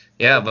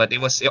 Yeah, Okay.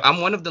 but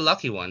I'm one of the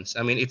lucky ones.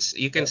 I mean,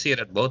 you can Yeah. see it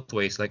at both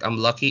ways. Like, I'm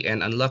lucky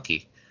and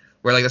unlucky.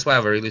 Where like, that's why I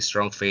have a really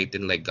strong faith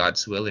in like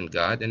God's will and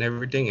God and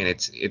everything. And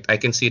I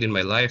can see it in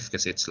my life,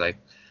 because it's like,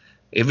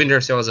 even though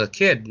I was a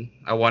kid,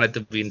 I wanted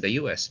to be in the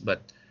U.S., but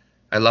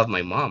I love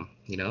my mom,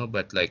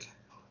 But like,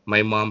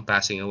 my mom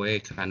passing away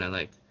kind of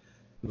like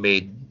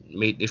made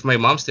if my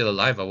mom's still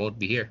alive, I won't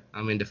be here.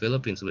 I'm in the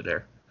Philippines with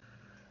her.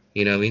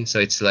 You know what I mean? So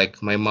it's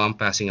like my mom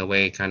passing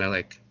away kind of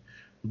like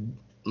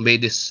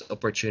made this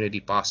opportunity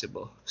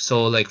possible.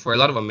 So like, for a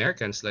lot of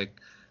Americans, like,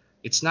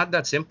 it's not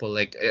that simple.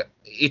 Like,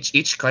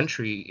 each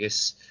country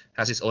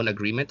has its own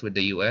agreement with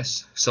the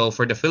U.S. So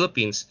for the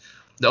Philippines,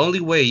 the only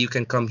way you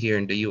can come here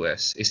in the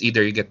U.S. is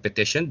either you get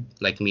petitioned,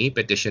 like me,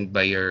 petitioned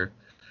by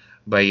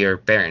your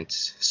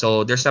parents.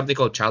 So there's something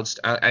called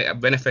I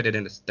benefited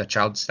in the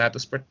Child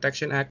Status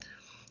Protection Act.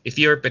 If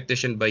you're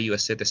petitioned by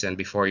U.S. citizen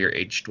before you're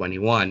age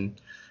 21,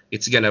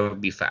 it's gonna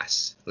be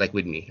fast, like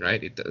with me,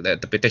 right?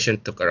 The petition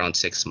took around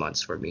 6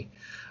 months for me.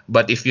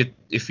 But if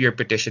you're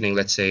petitioning,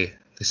 let's say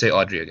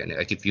Audrey again,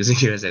 I keep using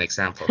you as an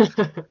example.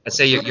 Let's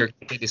say your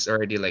kid is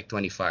already like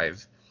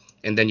 25,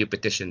 and then you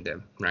petition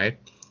them, right?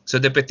 So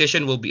the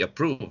petition will be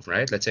approved,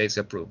 right? Let's say it's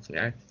approved,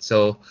 right?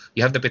 So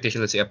you have the petition,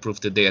 let's say,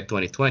 approved today at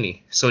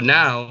 2020. So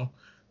now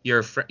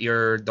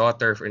your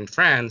daughter in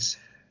France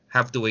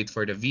have to wait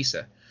for the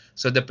visa.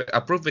 So the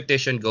approved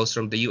petition goes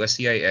from the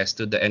USCIS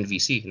to the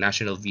NVC,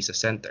 National Visa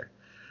Center.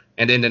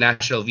 And in the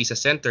National Visa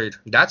Center,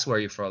 that's where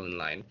you fall in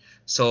line.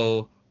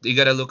 So you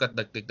gotta look at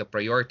the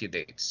priority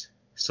dates.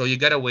 So you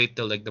gotta wait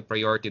till like the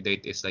priority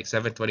date is like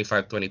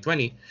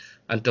 7/25/2020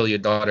 until your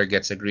daughter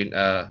gets a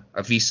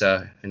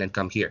visa, and then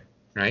come here,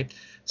 right?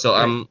 So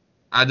Right.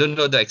 I don't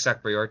know the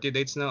exact priority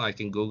dates now. I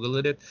can Google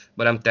it,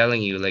 but I'm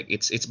telling you, like,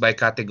 it's by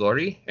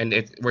category, and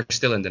we're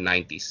still in the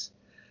 90s.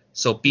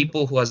 So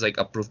people who has like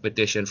approved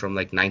petition from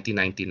like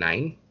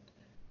 1999,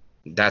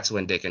 that's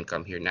when they can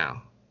come here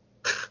now.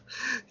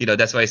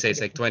 That's why I say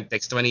it's like 20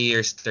 takes 20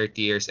 years,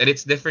 30 years, and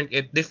it's different.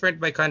 It different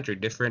by country,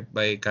 different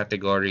by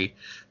category.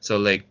 So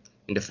like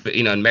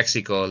in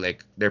Mexico,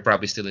 like they're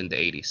probably still in the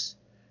 80s.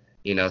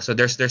 So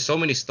there's so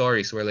many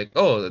stories where like,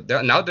 oh,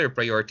 now their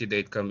priority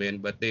date come in,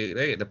 but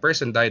the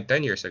person died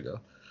 10 years ago.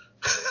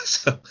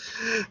 So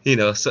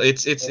so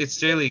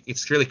it's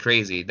really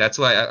crazy. That's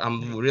why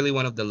I'm really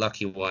one of the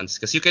lucky ones,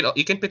 because you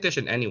can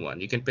petition anyone.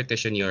 You can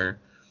petition your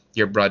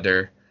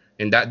brother,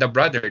 and that the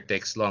brother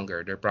takes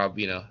longer. They're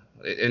probably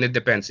and it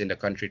depends in the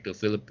country too.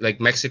 Like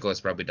Mexico is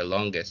probably the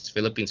longest.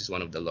 Philippines is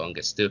one of the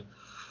longest too.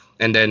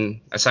 And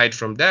then aside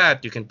from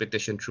that, you can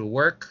petition through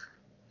work,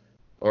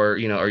 or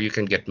you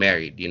can get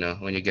married.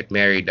 When you get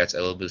married, that's a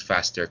little bit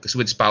faster, because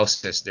with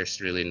spouses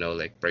there's really no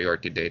like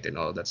priority date and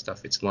all that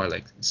stuff. It's more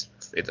like it's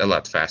a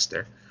lot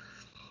faster.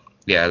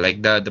 Yeah,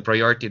 like the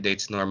priority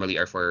dates normally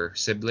are for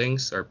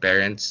siblings or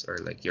parents or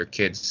like your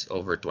kids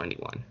over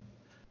 21.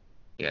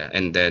 Yeah,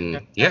 and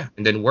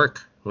then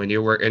work. When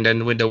you work, and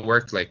then with the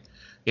work, like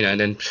and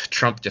then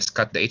Trump just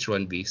cut the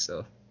H-1B,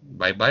 so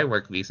bye bye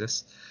work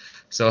visas.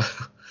 So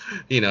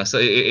so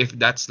if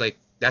that's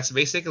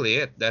basically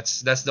it.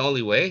 That's the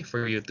only way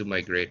for you to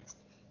migrate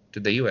to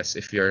the US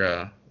if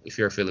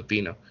you're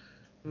Filipino.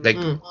 Like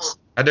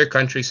other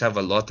countries have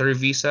a lottery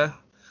visa,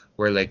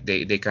 where like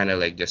they kind of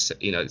like just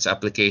it's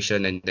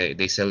application, and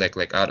they select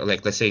like out,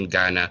 like let's say in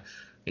Ghana,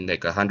 in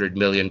like 100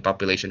 million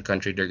population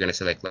country, they're gonna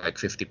select like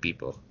 50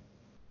 people.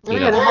 Oh,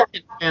 yeah, they have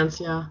it in France,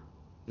 yeah.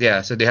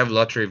 Yeah, so they have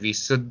lottery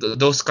visas. So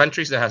those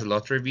countries that has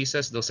lottery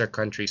visas, those are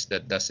countries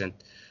that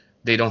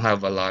they don't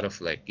have a lot of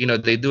like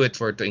they do it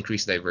to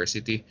increase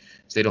diversity.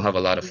 So they don't have a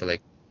lot of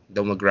like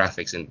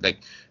demographics, and like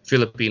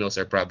Filipinos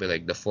are probably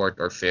like the fourth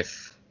or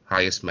fifth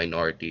highest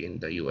minority in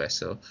the US.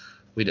 So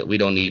we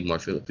don't need more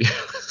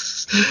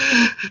Filipinos.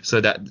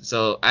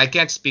 So I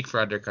can't speak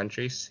for other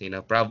countries.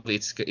 Probably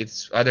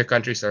it's other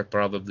countries are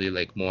probably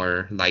like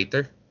more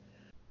lighter.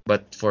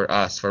 But for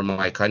us, for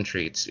my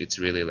country, it's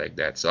really like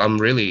that. So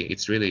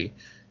it's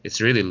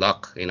really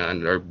luck,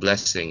 or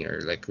blessing,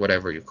 or like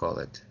whatever you call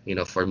it,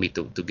 for me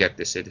to get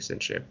this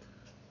citizenship.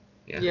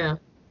 Yeah. Yeah.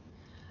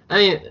 I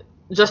mean,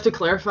 just to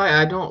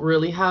clarify, I don't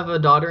really have a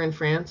daughter in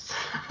France.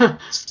 I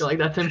feel like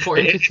that's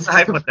important. It's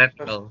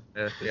hypothetical.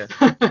 Yeah.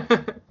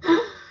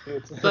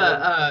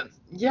 But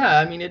yeah,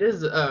 I mean, it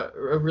is a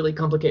really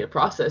complicated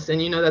process,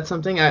 and that's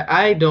something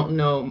I don't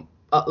know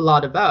a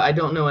lot about. I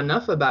don't know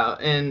enough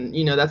about, and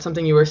that's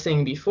something you were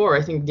saying before.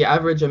 I think the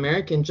average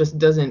American just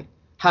doesn't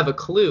have a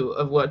clue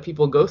of what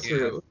people go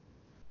through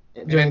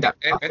during that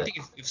process. I think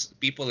if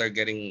people are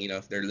getting,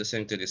 if they're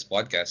listening to this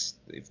podcast,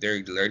 if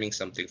they're learning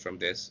something from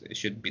this, it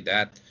should be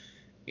that,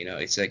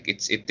 it's like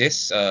it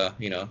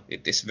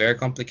is very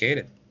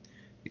complicated.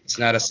 It's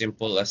not as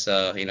simple as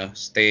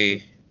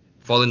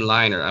fall in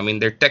line, or I mean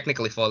they're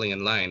technically falling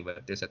in line,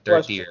 but there's a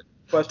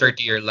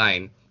 30-year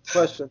line.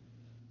 Question.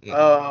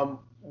 Yeah.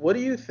 What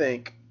do you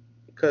think?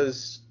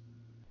 Because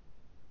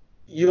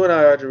you and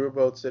I are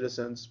both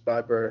citizens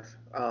by birth,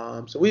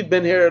 so we've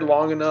been here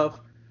long enough.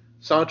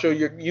 Sancho,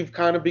 you've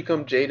kind of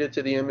become jaded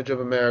to the image of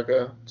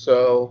America,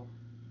 so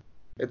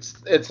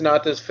it's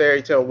not this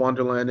fairy tale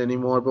wonderland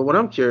anymore. But what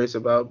I'm curious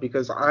about,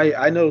 because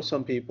I know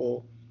some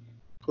people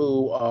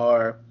who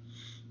are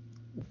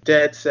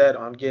dead set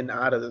on getting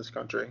out of this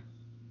country,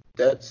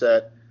 dead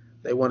set.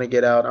 They want to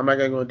get out. I'm not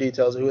going to go into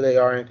details of who they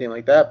are or anything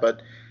like that,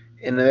 but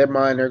in their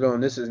mind, they're going,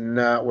 this is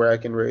not where I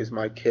can raise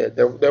my kid.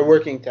 They're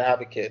working to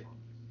have a kid.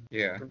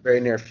 Yeah. In the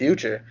very near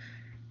future.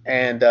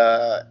 And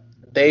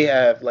they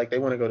have, like, they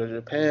want to go to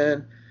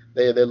Japan.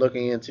 They're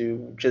looking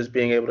into just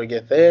being able to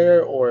get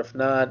there, or if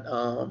not,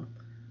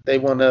 they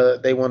want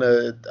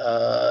to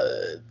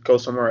go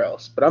somewhere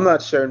else. But I'm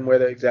not certain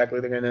where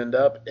exactly they're going to end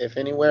up, if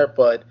anywhere,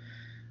 but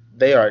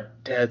they are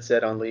dead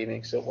set on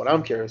leaving. So what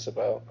I'm curious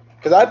about,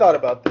 because I thought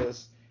about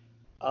this,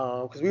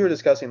 because we were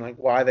discussing like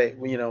why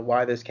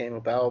this came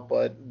about,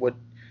 but would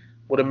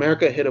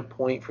America hit a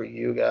point for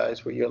you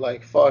guys where you're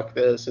like, fuck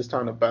this, it's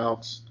time to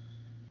bounce,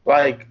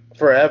 like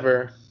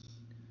forever?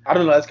 I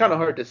don't know. It's kind of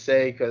hard to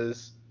say,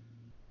 because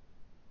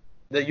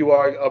that you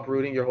are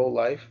uprooting your whole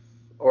life,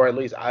 or at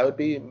least I would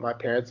be. My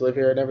parents live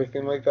here and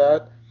everything like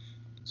that,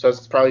 so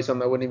it's probably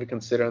something I wouldn't even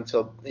consider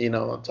until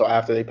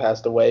after they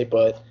passed away.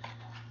 But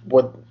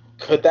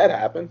could that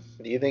happen?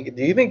 Do you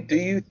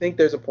think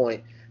there's a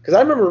point? Because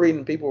I remember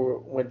reading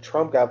people when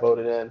Trump got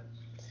voted in,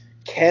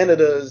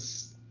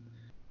 Canada's,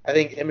 I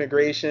think,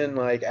 immigration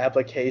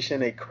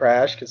application, it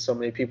crashed because so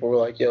many people were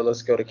like, yo,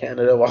 let's go to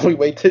Canada while we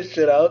wait this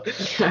shit out.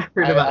 I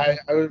heard about it.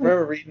 I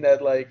remember reading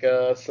that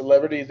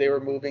celebrities, they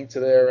were moving to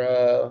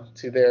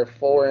their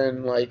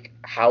foreign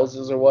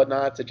houses or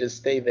whatnot to just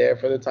stay there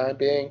for the time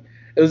being.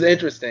 It was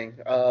interesting,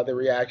 the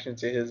reaction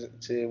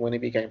to when he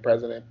became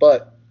president.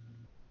 But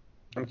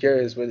I'm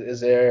curious,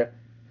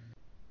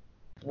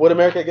 would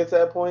America get to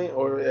that point,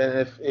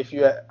 and if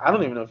you, I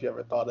don't even know if you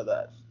ever thought of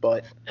that,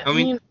 but I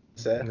mean,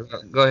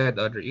 go ahead,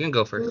 Audrey. You can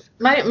go first.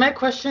 My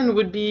question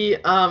would be,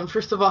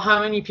 first of all, how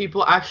many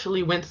people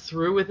actually went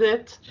through with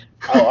it?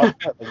 Oh,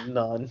 I'm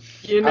none.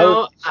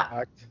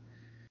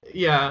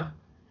 Yeah.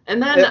 And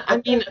Yeah, then,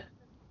 I mean,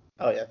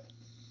 oh yeah.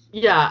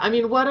 yeah, I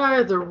mean, what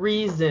are the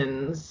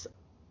reasons,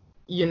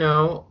 you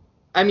know?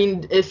 I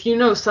mean, if you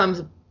know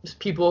some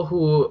people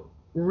who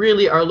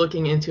really are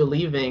looking into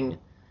leaving,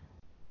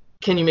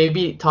 can you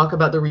maybe talk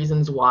about the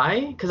reasons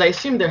why? Because I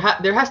assume there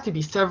has to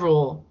be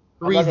several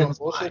I'm not gonna reasons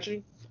why. bullshit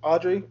you,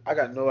 Audrey. I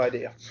got no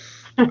idea.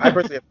 I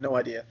personally have no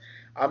idea.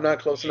 I'm not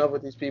close enough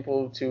with these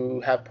people to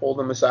have pulled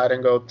them aside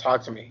and go,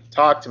 talk to me.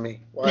 Talk to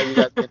me. Why are you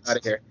guys getting out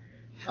of here?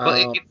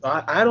 Well,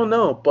 So I don't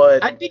know,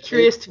 but I'd be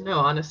curious to know,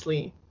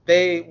 honestly.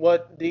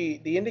 what the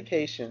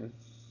indication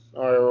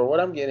or what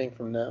I'm getting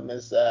from them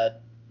is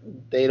that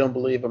they don't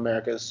believe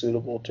America is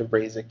suitable to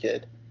raise a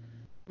kid.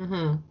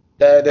 Hmm.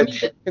 I The mean,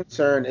 true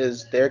concern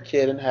is their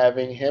kid and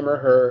having him or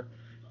her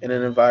in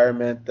an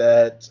environment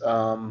that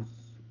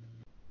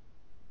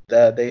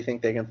they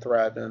think they can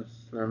thrive in.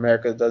 And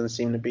America doesn't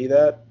seem to be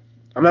that.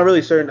 I'm not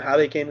really certain how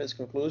they came to this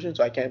conclusion,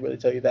 so I can't really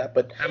tell you that.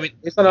 But I mean,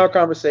 based on our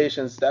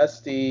conversations, that's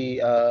the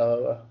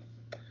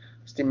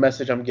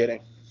message I'm getting.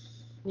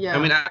 I yeah.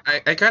 mean,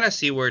 I kind of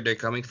see where they're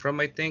coming from,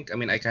 I think. I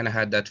mean, I kind of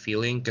had that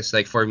feeling because,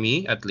 like, for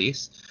me, at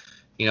least,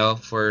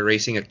 for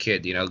raising a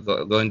kid,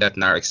 going that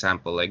narrow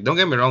example, like, don't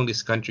get me wrong,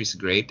 this country's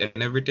great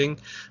and everything,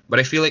 but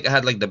I feel like I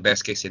had, like, the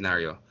best case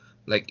scenario.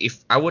 Like,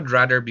 if I would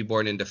rather be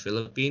born in the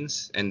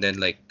Philippines and then,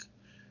 like,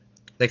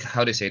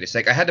 how to say this?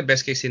 Like, I had the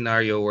best case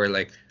scenario where,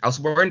 like, I was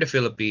born in the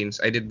Philippines,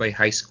 I did my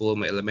high school,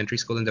 my elementary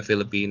school in the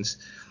Philippines,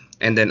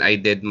 and then I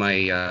did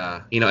my,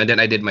 and then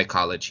I did my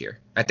college here.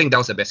 I think that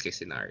was the best case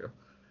scenario,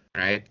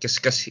 right?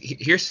 Because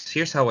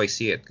here's how I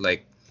see it.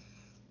 Like,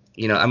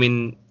 I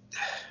mean,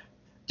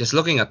 just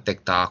looking at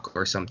TikTok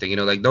or something,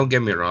 like, don't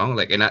get me wrong,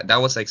 like, and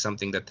that was like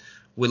something that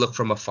we look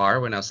from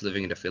afar when I was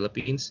living in the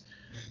Philippines.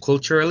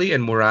 Culturally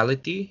and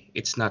morality,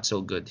 it's not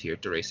so good here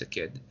to raise a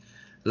kid.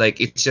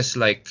 Like, it's just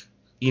like,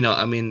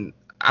 I mean,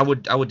 I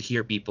would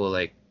hear people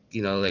like,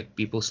 like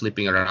people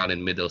sleeping around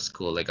in middle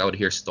school. Like, I would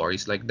hear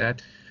stories like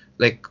that.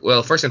 Like,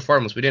 well, first and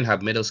foremost, we didn't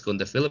have middle school in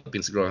the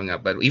Philippines growing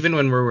up, but even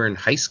when we were in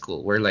high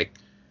school, we're like,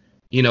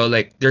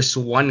 like, there's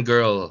one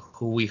girl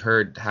who we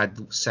heard had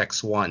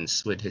sex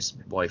once with his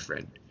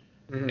boyfriend,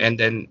 Hmm. and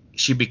then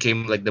she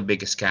became like the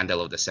biggest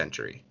scandal of the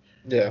century.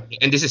 Yeah,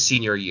 And this is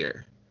senior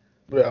year.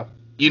 yeah.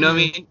 You know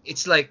what Hmm. I mean?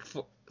 It's like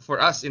for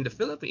us in the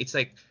Philippines, it's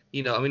like,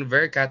 I mean,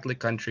 very Catholic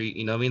country,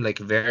 what I mean? Like,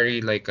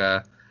 very like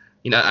I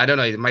don't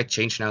know, it might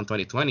change now in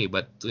 2020,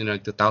 but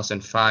like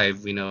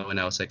 2005, when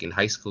I was like in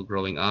high school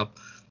growing up,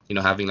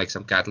 having like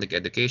some Catholic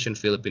education,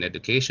 Philippine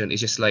education, it's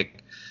just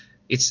like,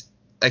 it's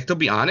like, to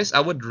be honest,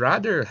 I would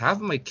rather have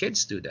my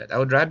kids do that. I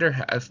would rather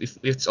have, if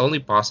it's only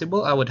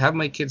possible, I would have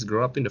my kids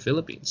grow up in the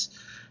Philippines,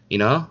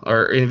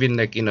 or even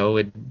like,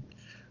 with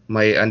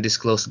my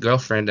undisclosed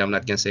girlfriend. I'm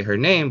not gonna say her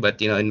name, but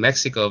in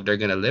Mexico, if they're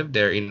gonna live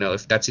there,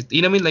 if that's it,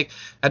 what I mean. Like,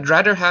 I'd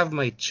rather have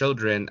my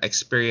children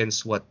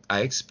experience what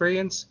I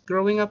experienced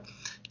growing up,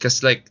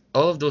 because like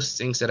all of those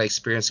things that I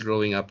experienced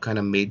growing up kind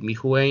of made me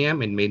who I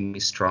am and made me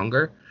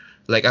stronger.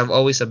 Like, I'm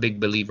always a big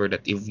believer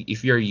that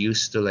if you're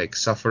used to like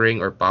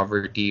suffering or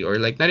poverty, or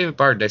like not even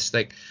poverty, that's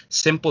like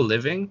simple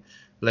living,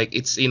 like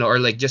it's or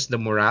like just the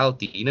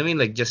morality, what I mean,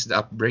 like just the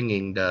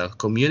upbringing, the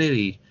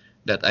community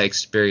that I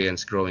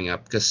experienced growing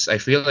up. Because I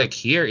feel like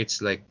here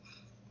it's like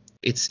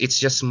it's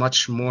just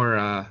much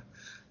more.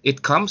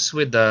 It comes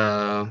with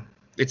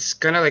it's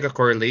kind of like a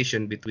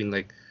correlation between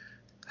like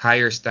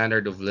higher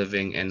standard of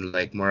living and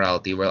like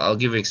morality. Well, I'll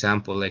give an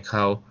example, like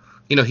how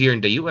here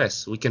in the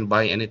U.S. we can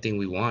buy anything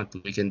we want,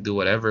 we can do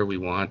whatever we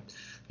want.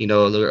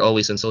 We're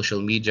always on social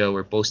media,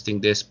 we're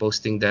posting this,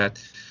 posting that.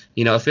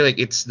 I feel like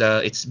it's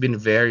been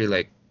very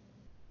like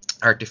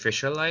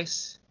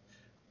artificialized.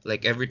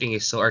 Like, everything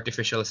is so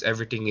artificial,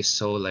 everything is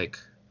so like,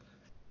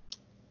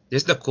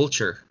 just the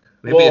culture.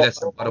 Maybe Well, that's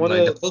the I bottom want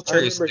line. The to. I culture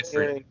is remember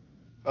different. hearing.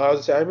 I was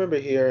gonna say, I remember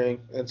hearing,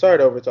 and sorry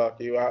to overtalk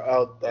you.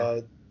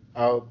 Yeah.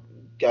 I'll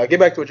get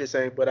back to what you're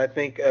saying, but I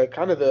think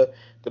kind of the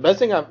best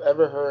thing I've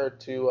ever heard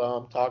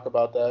to talk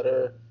about that,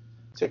 or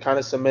to kind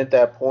of cement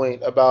that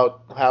point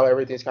about how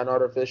everything's kind of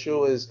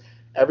artificial, is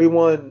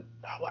everyone.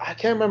 I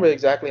can't remember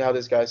exactly how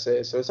this guy said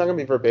it, so it's not gonna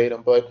be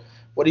verbatim, but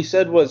what he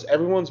said was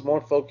everyone's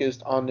more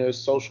focused on their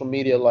social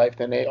media life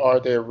than they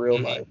are their real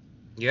Hmm. life.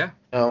 Yeah.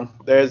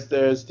 There's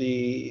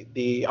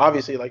the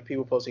obviously, like,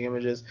 people posting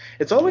images.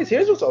 It's always,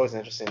 here's what's always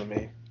interesting to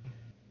me.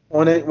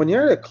 When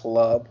you're at a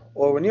club,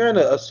 or when you're in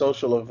a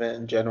social event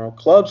in general,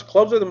 clubs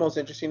are the most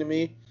interesting to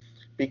me,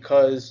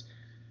 because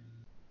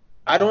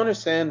I don't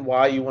understand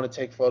why you want to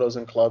take photos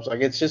in clubs. Like,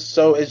 it's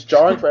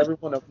jarring for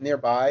everyone up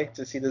nearby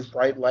to see this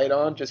bright light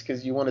on just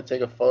because you want to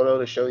take a photo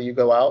to show you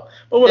go out.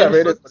 But And whatever,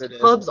 it is what it is.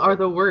 clubs are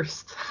the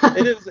worst.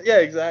 It is, yeah,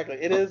 exactly.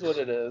 It is what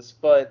it is.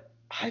 But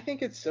I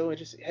think it's so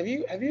interesting. Have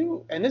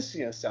you? And this is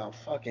gonna sound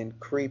fucking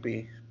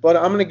creepy, but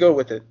I'm gonna go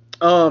with it.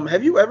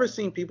 Have you ever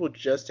seen people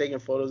just taking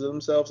photos of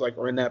themselves, like,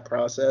 or in that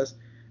process,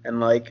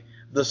 and like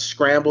the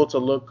scramble to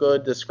look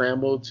good, the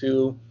scramble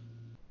to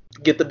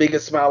get the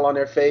biggest smile on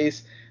their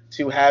face,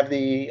 to have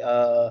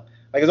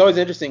Like, it's always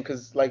interesting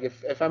because, like,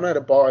 if I'm at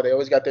a bar, they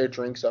always got their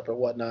drinks up or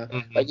whatnot. Hmm.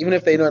 Like, even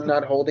if they're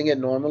not holding it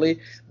normally,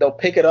 they'll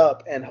pick it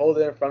up and hold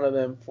it in front of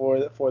them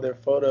for their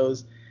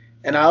photos.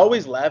 And I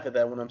always laugh at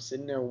that when I'm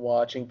sitting there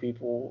watching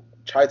people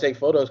try to take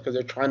photos because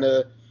they're trying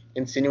to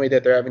insinuate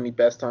that they're having the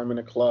best time in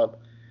a club.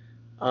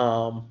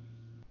 Um,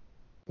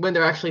 When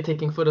they're actually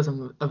taking photos of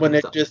when they're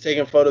themselves. just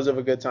taking photos of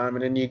a good time,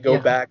 and then you go Yeah.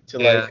 back to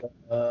Yeah.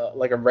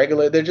 like a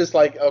regular. They're just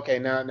like, okay,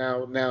 now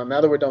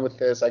that we're done with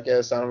this, I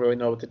guess I don't really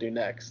know what to do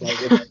next. Like,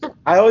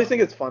 I always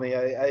think it's funny.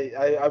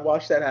 I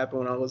watched that happen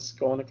when I was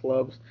going to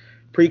clubs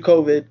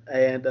pre-COVID,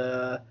 and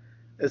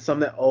it's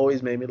something that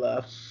always made me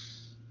laugh.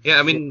 Yeah,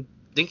 I mean,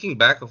 thinking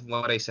back of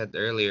what I said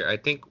earlier, I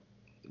think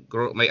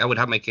I would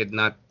have my kid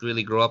not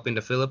really grow up in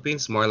the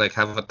Philippines, more like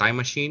have a time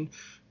machine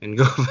and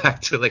go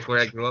back to like where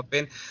I grew up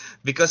in,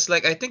 because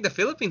like I think the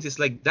Philippines is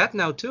like that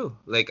now too.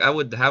 Like I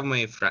would have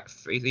my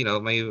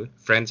my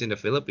friends in the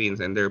Philippines,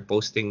 and they're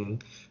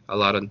posting a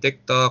lot on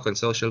TikTok and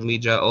social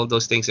media, all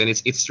those things, and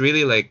it's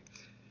really like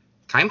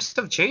times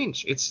have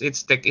changed.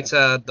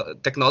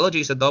 Technology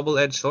is a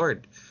double-edged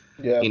sword,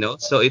 Yeah,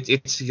 so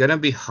it's gonna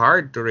be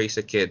hard to raise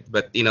a kid,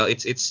 but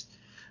it's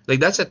like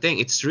that's the thing.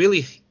 It's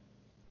really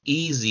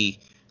easy,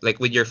 like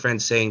with your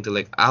friends saying to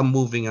like I'm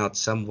moving out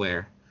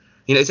somewhere.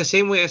 It's the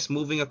same way as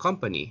moving a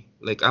company.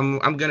 Like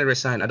I'm gonna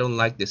resign. I don't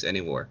like this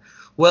anymore.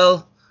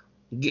 Well,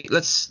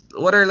 let's.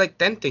 What are like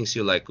 10 things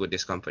you like with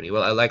this company?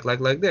 Well, I like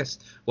this.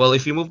 Well,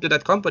 if you move to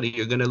that company,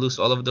 you're gonna lose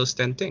all of those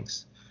 10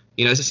 things.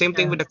 It's the same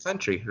thing Yeah. with the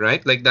country,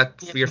 right? Like that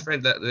Yeah. for your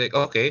friend that like,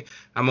 okay,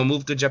 I'm gonna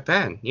move to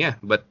Japan. Yeah,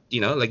 but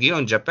like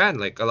in Japan,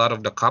 like a lot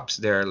of the cops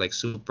there are like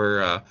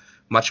super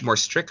much more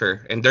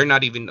stricter, and they're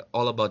not even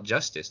all about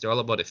justice. They're all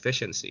about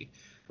efficiency.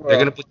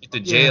 They're gonna well, put you to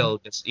Yeah. jail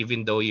just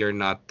even though you're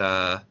not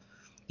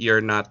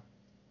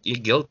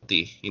you're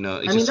guilty. It's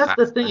I mean, just that's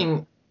the faster.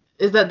 thing,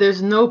 is that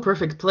there's no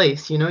perfect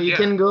place, you Yeah.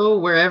 can go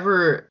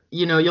wherever,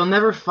 you'll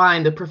never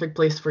find the perfect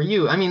place for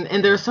you. I mean,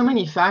 and there are so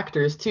many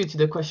factors too to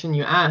the question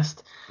you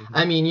asked. Hmm.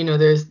 I mean,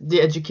 there's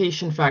the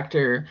education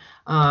factor,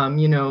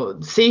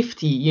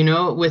 safety,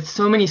 with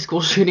so many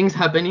school shootings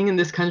happening in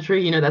this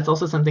country, that's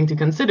also something to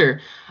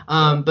consider.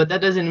 yeah, But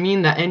that doesn't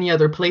mean that any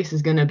other place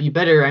is gonna be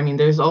better. I mean,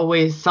 there's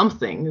always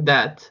something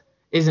that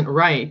isn't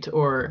right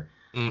or,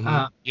 Hmm.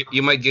 uh,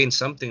 You might gain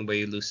something, but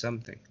you lose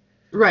something.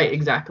 right,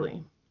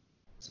 exactly.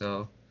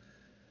 So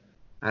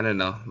I don't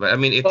know, but I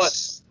mean, but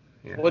it's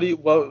yeah. what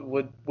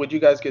would you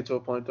guys get to a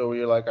point though where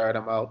you're like, all right,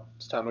 I'm out,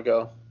 it's time to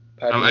go,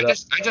 packing I it up?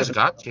 just I just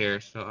got here,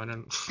 so I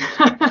don't.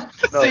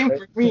 No, Same right?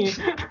 for me.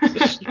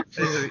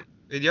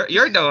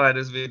 You're the one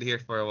who's been here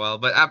for a while,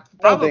 but I don't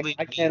think probably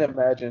I can't me.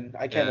 imagine.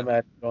 I can't Yeah,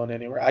 imagine going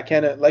anywhere. I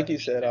can't, like you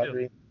said, me too.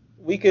 Audrey.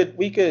 We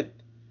could,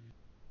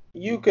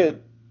 you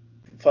could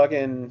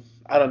fucking,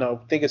 I don't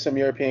know, think of some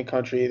European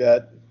country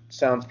that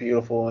sounds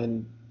beautiful,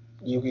 and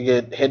you could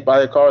get hit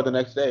by a car the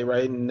next day,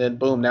 right? And then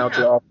boom, now it's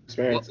Yeah. your awful Well,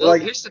 experience. well,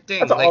 Like, here's the that's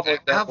thing. an Like awful I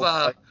have example.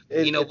 Like,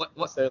 it what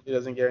necessarily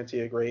doesn't guarantee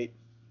a great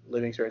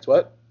living experience.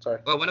 What? Sorry.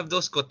 well, one of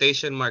those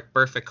quotation mark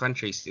perfect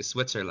countries is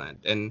Switzerland,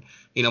 and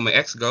my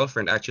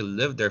ex-girlfriend actually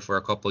lived there for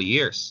a couple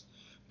years.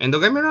 And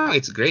don't get me wrong,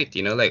 it's great.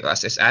 Like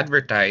as it's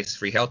advertised,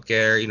 free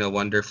healthcare,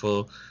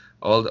 wonderful,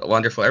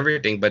 wonderful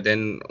everything. But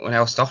then when I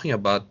was talking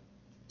about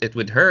it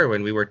with her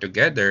when we were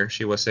together,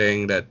 she was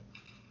saying that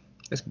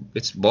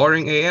it's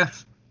boring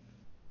AF.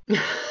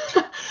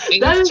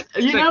 And That it's is,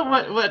 it's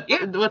like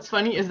yeah, what's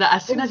funny is that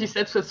as soon as you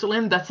said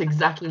Switzerland, that's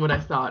exactly what I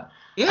thought.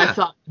 I yeah,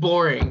 thought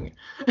boring.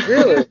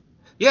 Really?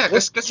 yeah,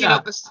 What? because Yeah.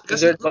 Is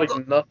because there like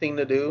nothing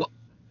to do? well,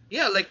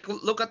 yeah, like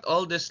look at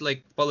all this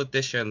like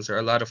politicians or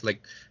a lot of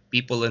like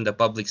people in the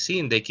public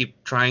scene. They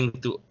keep trying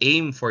to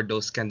aim for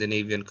those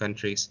Scandinavian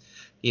countries,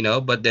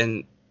 but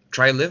then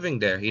try living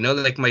there.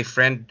 Like my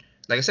friend,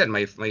 like I said,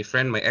 my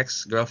friend, my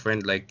ex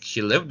girlfriend, like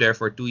she lived there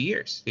for 2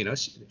 years.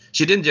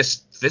 She didn't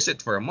just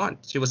visit for a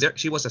month. She was there.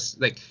 She was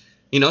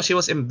she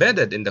was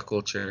embedded in the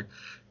culture,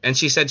 and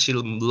she said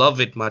she'll love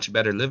it much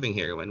better living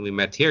here when we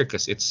met here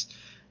because it's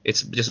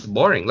just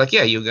boring. Like,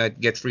 yeah, you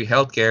get free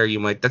healthcare. You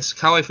might. That's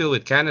how I feel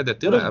with Canada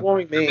What too. does I've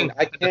boring been mean?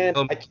 to Canada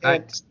so many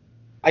times.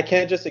 I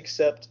can't just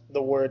accept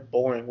the word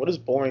boring. What does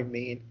boring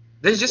mean?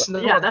 There's just no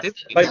Yeah, that's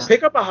Like, activities.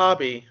 pick up a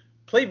hobby,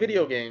 play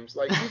video games.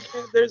 Like, you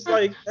can't. There's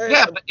like,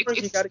 Yeah, but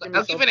boring, you got to give me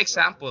I'll give an something.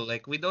 example.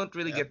 Like, we don't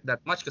really Yeah. get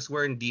that much because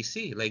we're in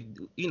DC. Like,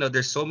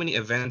 there's so many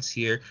events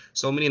here,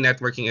 so many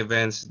networking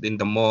events in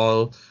the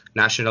mall,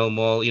 National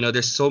Mall.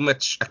 There's so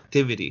much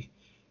activity,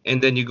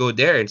 and then you go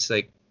there, it's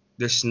like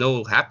there's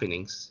no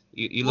happenings.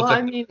 You well, look I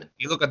at mean,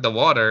 the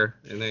water,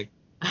 and like,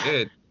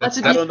 good. let's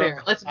I be don't know.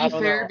 fair. Let's I be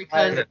don't fair know.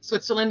 because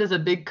Switzerland is a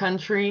big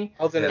country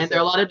I was gonna Yeah. and say, there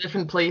are a lot of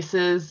different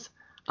places.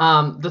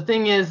 The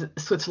thing is,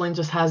 Switzerland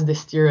just has this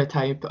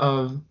stereotype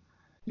of,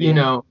 being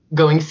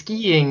going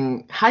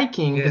skiing,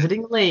 hiking, Yeah.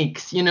 visiting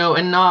lakes,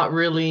 and not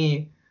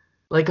really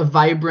like a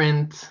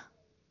vibrant,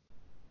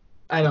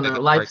 I don't Like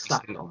know, a party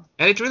scene. lifestyle.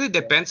 And it really yeah.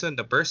 depends on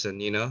the person.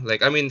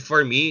 Like, I mean,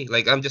 for me,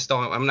 like, I'm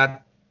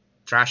not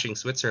trashing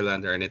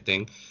Switzerland or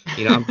anything.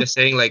 I'm just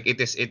saying, like, it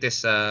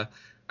is,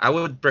 I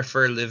would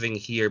prefer living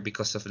here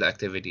because of the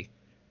activity.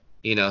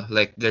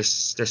 Like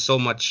there's so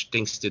much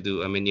things to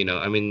do. I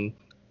mean,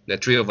 the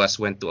three of us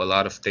went to a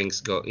lot of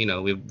things. We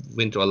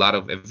went to a lot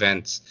of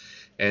events,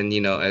 and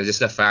just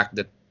the fact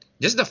that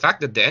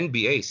the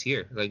NBA is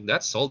here, like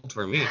that's sold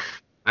for me.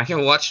 I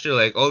can watch through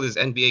like all these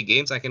NBA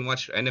games. I can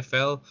watch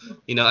NFL.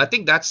 I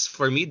think that's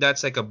for me.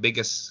 That's like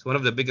one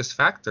of the biggest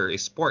factor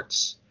is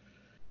sports.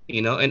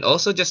 And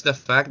also just the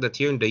fact that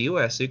here in the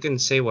US you can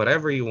say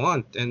whatever you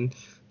want, and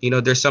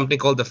there's something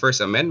called the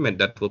First Amendment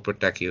that will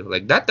protect you.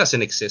 Like that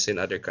doesn't exist in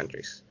other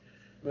countries.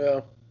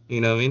 Yeah.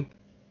 You know what I mean?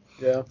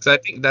 Yeah. So I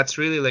think that's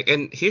really like,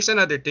 and here's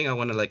another thing I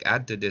want to like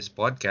add to this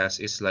podcast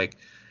is like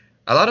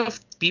a lot of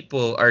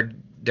people are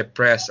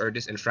depressed or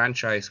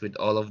disenfranchised with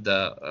all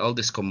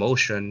this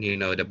commotion,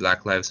 the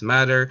Black Lives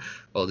Matter,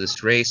 all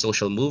this race,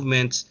 social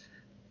movements.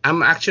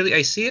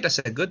 I see it as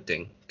a good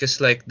thing, because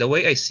like the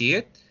way I see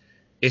it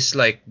is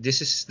like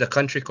this is the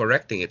country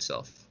correcting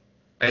itself.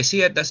 I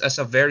see it as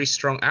a very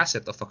strong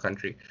asset of a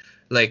country.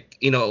 Like,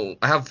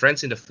 I have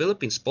friends in the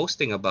Philippines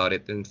posting about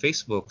it in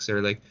Facebook.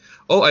 They're like,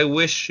 oh, I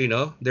wish,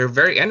 they're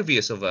very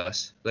envious of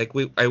us. Like,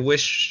 I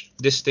wish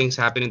these things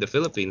happen in the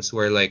Philippines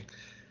where, like,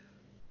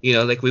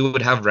 like we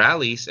would have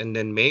rallies and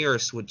then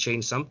mayors would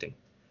change something.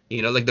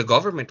 Like the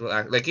government will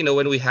act. Like,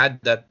 when we had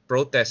that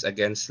protest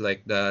against,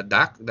 like, the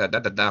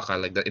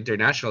DACA, like the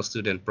International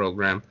Student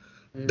Program,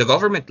 the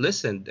government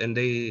listened and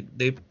they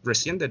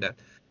rescinded that.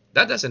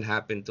 That doesn't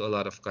happen to a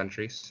lot of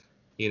countries,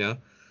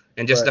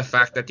 and just the Right.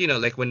 fact that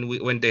like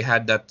when they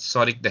had that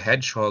Sonic the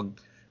Hedgehog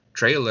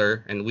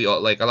trailer, and we all,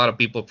 like, a lot of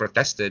people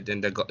protested,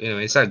 and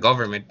it's not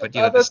government, but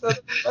That's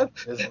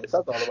business.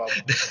 That's all about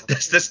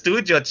the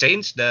studio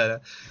changed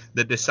the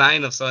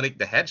design of Sonic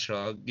the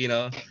Hedgehog,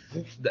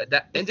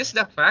 that and just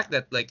the fact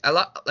that like a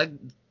lot, like,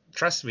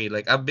 trust me,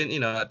 like I've been,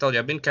 I told you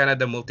I've been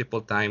Canada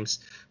multiple times.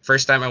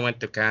 First time I went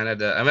to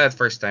Canada, I mean, not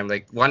first time,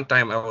 like one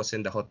time I was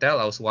in the hotel,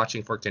 I was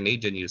watching for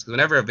Canadian news. 'Cause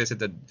whenever I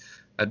visited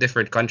a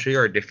different country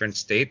or a different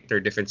state or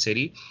different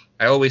city,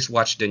 I always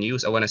watch the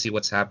news. I want to see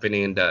what's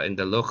happening in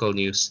the local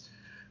news.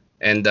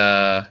 And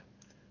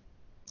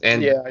and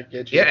Yeah, I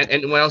get you. yeah,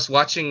 and when I was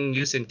watching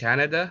news in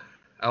Canada,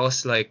 I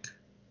was like,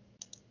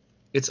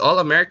 it's all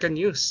American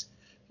news,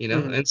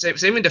 Mhm. and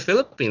same in the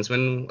Philippines.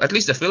 When at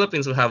least the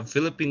Philippines will have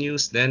Philippine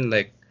news, then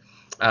like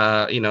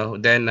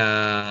then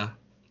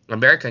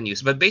American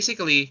news. But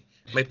basically,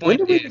 my When point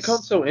did we become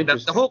is so that the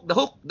interesting? whole the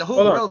whole the whole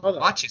Hold on, world hold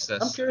on. watches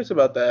I'm us. curious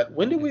about that.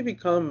 When did we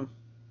become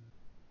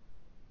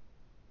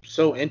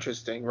so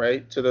interesting,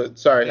 right?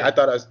 Sorry, Yeah. I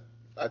thought I was.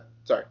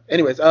 Sorry.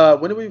 Anyways,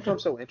 when did we become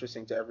so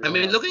interesting to I everyone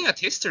mean, else? looking at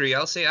history,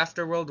 I'll say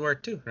after World War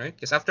II, right?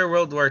 Because after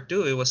World War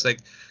II, it was like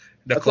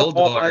the That's an Cold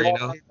all War,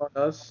 eyes on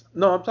us.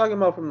 No, I'm talking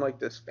about from like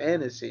this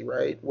fantasy,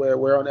 right? Where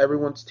we're on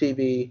everyone's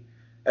TV,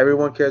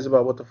 everyone cares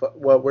about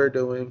what we're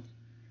doing.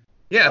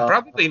 Yeah, Uh,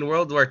 probably in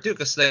World War II,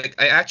 because like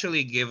I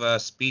actually gave a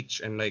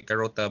speech and like I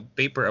wrote a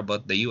paper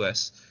about the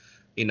U.S.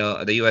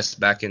 The U.S.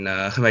 back in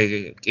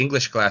my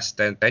English class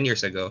 10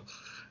 years ago,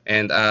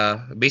 and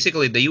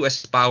basically the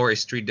U.S. power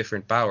is three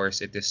different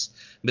powers. It is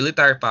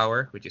military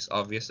power, which is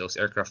obvious, those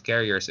aircraft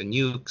carriers and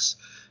nukes,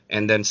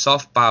 and then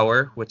soft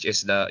power, which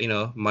is the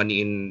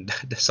money in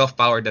the soft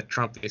power that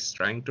Trump is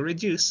trying to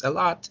reduce a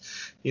lot,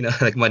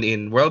 like money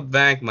in World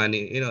Bank,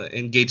 money,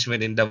 engagement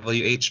in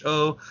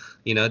WHO.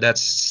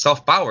 That's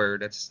soft power.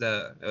 That's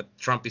the what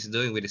Trump is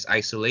doing with his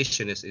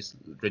isolation is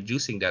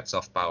reducing that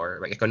soft power,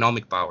 like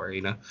economic power.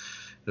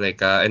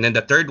 Like and then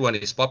the third one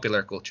is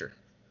popular culture.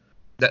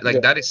 yeah.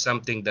 That is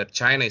something that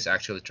China is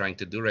actually trying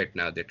to do right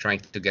now. They're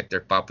trying to get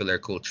their popular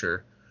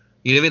culture.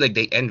 You know what I mean? Like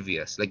they envy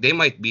us. Like they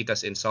might beat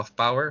us in soft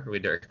power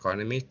with their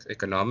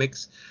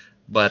economics,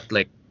 but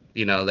like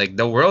like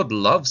the world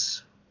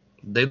loves.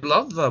 They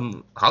love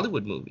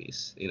Hollywood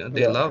movies.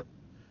 Yeah.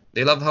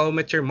 They love How I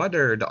Met Your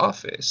Mother, The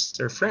Office,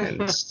 their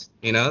Friends.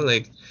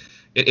 Like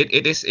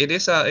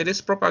it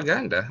is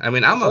propaganda. I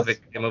mean, I'm a Let's.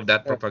 victim of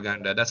that Yeah.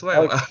 propaganda. That's why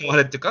Alex, I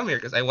wanted to come here,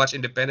 because I watched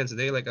Independence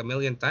Day like a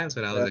million times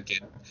when I was yeah. a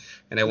kid,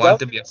 and I 'Cause I wanted was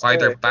to be a gonna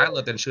fighter say,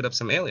 pilot and shoot up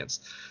some aliens.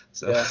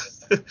 So yeah.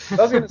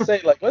 I was gonna say,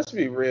 like, let's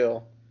be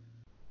real.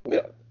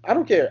 I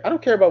don't care. I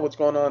don't care about what's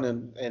going on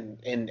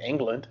in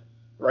England,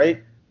 right?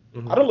 I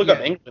Mhm. don't look up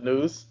Yeah. England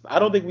news. I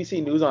don't think we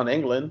see news on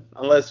England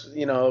unless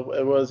it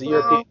was a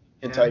European Well,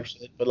 yeah. type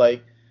shit. But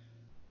like,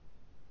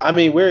 I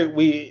mean,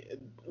 we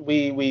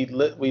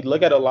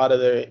look at a lot of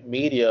their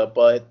media,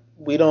 but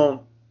we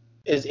don't.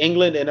 Is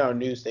England in our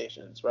news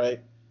stations, right?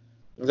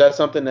 Is that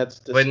something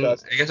that's when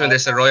discussed? I guess when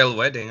there's a royal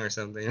wedding or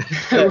something.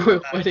 Yeah,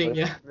 Wedding, exactly.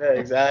 yeah. Yeah,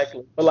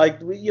 exactly. But like,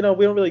 we don't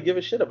really give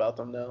a shit about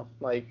them now,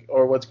 like,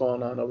 or what's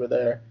going on over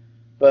there.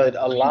 But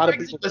a I mean, lot of Brexit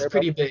people was care about.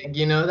 pretty big,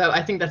 That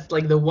I think that's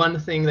like the one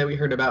thing that we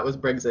heard about was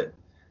Brexit.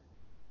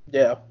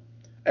 Yeah.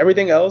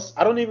 Everything else,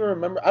 I don't even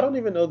remember. I don't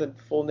even know the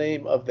full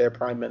name of their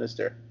prime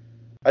minister.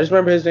 I just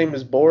remember his name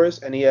is Boris,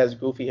 and he has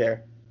goofy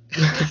hair.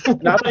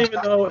 And I don't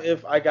even know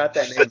if I got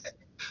that name.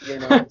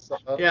 So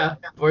Yeah,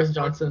 Boris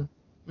Johnson.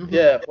 Hmm.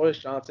 yeah, Boris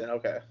Johnson.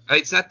 Okay.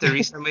 It's not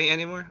Theresa May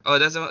anymore. Oh,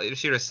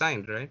 she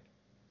resigned, right?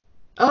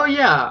 Oh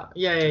yeah,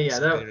 yeah.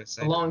 Theresa May That a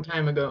resigned. long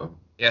time ago.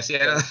 Yeah, see,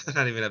 I don't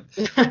not even.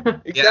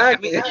 Yeah, I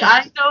Exactly. mean,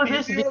 I know You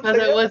this see what I'm because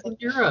I saying? was in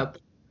Europe.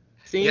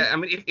 See? yeah, I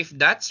mean, if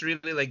that's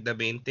really like the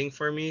main thing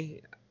for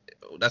me,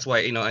 that's why,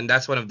 and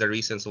that's one of the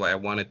reasons why I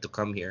wanted to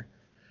come here.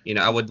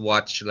 I would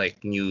watch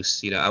like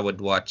news, I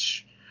would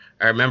watch.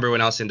 I remember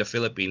when I was in the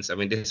Philippines. I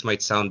mean, this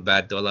might sound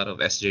bad to a lot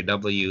of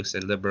SJWs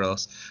and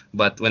liberals,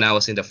 but when I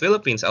was in the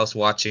Philippines, I was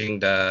watching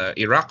the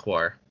Iraq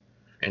War,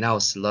 and I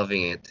was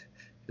loving it.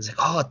 It's like,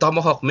 oh, a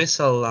Tomahawk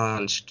missile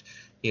launched,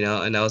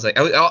 and I was like,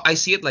 I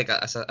see it like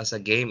as a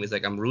game. It's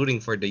like I'm rooting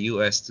for the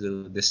U.S.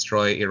 to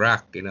destroy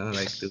Iraq,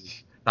 like to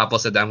topple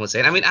Saddam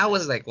Hussein. I mean, I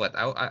was like, what?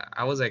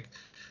 I was like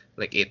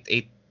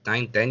 8,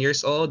 9, 10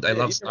 years old. I Yeah,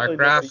 love you don't really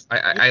know what StarCraft.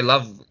 I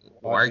love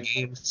war watching.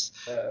 games.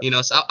 Uh,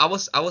 So I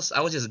was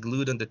just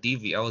glued on the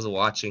TV. I was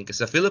watching because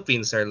the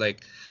Philippines are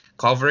like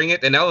covering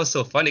it, and that was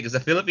so funny because the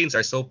Philippines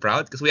are so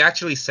proud because we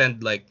actually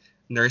send like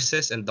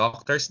nurses and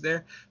doctors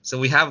there. So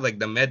we have like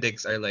the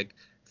medics are like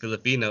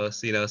Filipinos,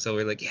 so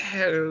we're like,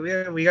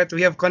 yeah, we have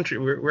we have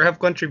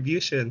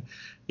contribution,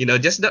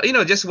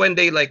 just when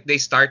they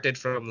started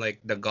from like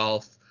the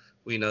Gulf,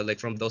 like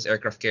from those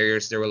aircraft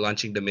carriers, they were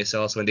launching the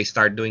missiles when they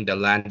start doing the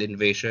land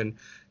invasion,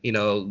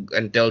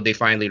 until they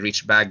finally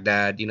reached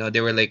Baghdad,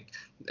 they were like,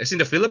 as in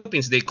the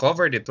Philippines, they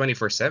covered it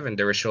 24/7.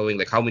 They were showing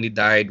like how many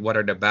died, what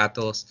are the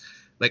battles.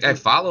 Like I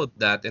followed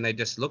that and I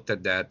just looked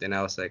at that and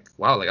I was like,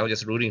 wow, like I was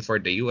just rooting for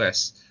the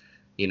US.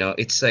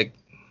 It's like,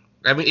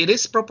 I mean, it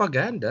is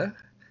propaganda,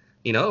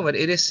 but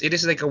it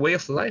is like a way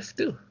of life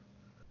too.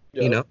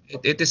 yeah.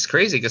 It is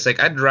crazy because like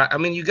I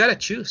mean, you gotta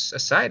choose a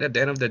side at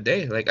the end of the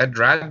day. Like I'd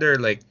rather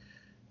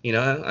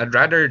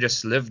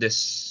just live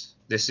this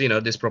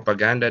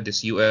propaganda,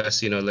 this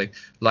US, like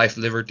life,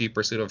 liberty,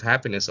 pursuit of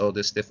happiness, all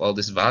this stuff, all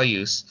these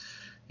values,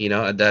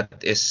 that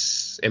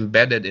is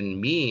embedded in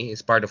me,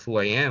 is part of who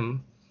I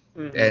am.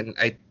 Hmm. And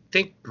I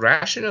think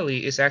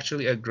rationally is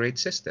actually a great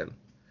system.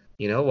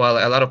 While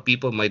a lot of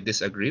people might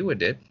disagree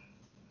with it,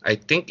 I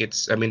think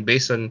I mean,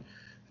 based on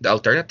the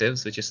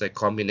alternatives, which is like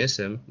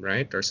communism,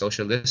 right, or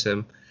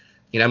socialism.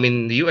 I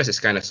mean, the U.S. is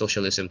kind of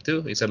socialism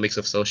too. It's a mix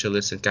of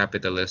socialist and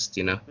capitalist.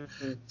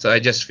 Hmm. So I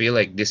just feel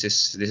like this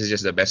is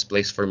just the best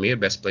place for me, the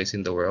best place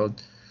in the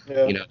world.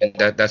 Yeah. And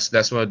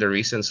that's one of the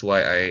reasons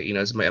why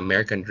it's my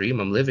American dream.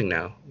 I'm living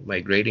now,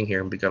 migrating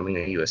here and becoming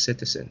a U.S.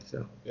 citizen.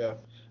 So Yeah.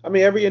 I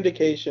mean, every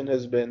indication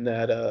has been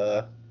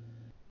that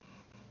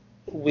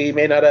we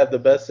may not have the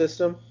best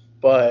system,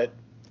 but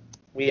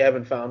we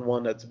haven't found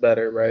one that's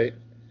better, right?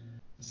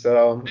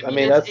 So, I I mean,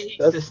 mean, it's that's a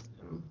that's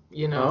system,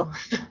 huh?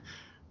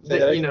 Say that,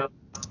 that again.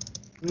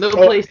 no Oh,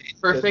 place is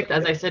system. perfect,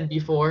 as I said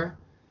before.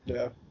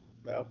 Yeah.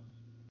 Yeah.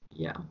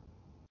 Yeah.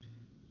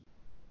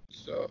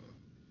 So,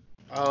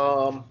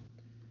 um,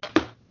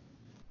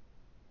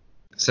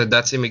 so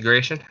that's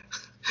immigration.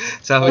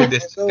 So we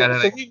just kind of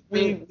so like,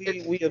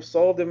 we have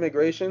solved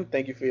immigration.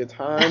 Thank you for your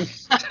time.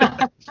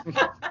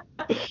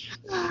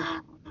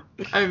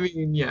 I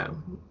mean, yeah.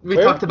 We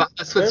Where talked about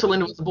where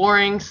Switzerland was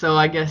boring, so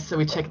I guess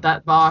we checked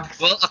that box.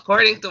 well,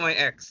 according to my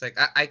ex, like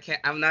I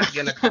can't, I'm not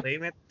gonna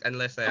claim it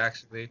unless I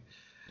actually.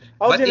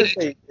 I was But gonna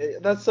say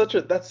that's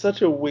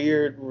such a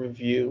weird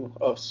review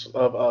of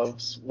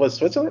was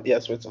Switzerland? Yeah,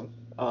 Switzerland.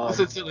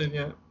 Switzerland,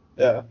 yeah.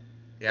 Yeah,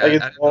 like yeah,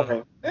 it's I don't know.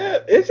 boring.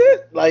 Is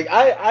it? Like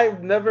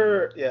I've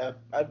never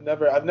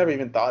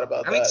even thought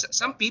about I mean, that.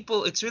 some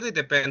people, it really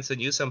depends on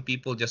you. Some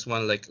people just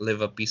want to like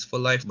live a peaceful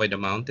life by the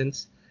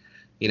mountains.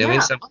 What I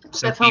mean? Yeah, Some I think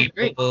some that sounds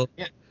great. people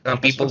Yeah. some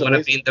That people sounds want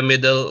to be amazing. in the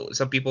middle.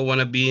 Some people want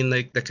to be in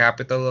like the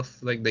capital of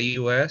like the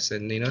U.S.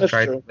 and That's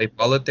try to true. play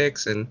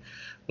politics and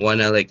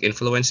want to like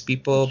influence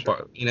That's people. true.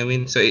 What I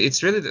mean? So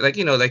it's really like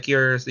like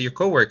your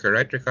coworker,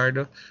 right,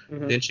 Ricardo?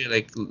 Hmm. Didn't you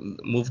like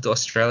move to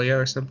Australia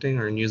or something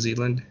or New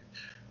Zealand?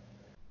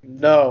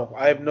 No,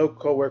 I have no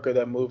coworker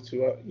that moved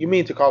to. You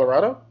mean to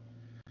Colorado?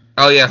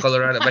 Oh yeah,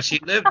 Colorado. But she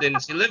lived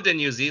in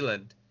New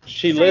Zealand.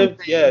 She Same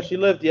lived. Yeah, thing. she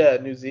lived. Yeah,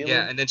 New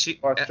Yeah, Zealand, and then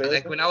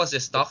like Australia. when I was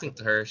just talking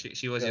to her,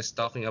 she was Yeah, just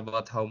talking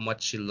about how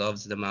much she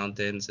loves the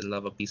mountains and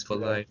love a peaceful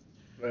yeah, life.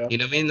 yeah, You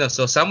know what I mean?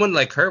 So someone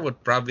like her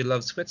would probably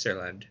love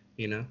Switzerland.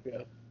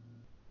 yeah,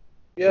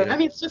 You yeah. know. I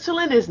mean,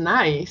 Switzerland is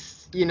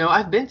nice.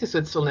 I've been to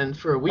Switzerland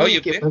for a Oh,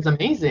 you've week. It been? was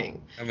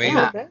amazing. I would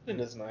Yeah. Amazing. imagine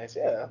it's nice.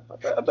 Yeah,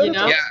 I bet You it's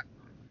know? Yeah,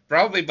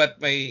 probably. But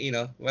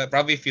well,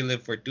 probably if you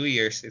live for 2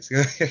 years, it's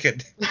gonna be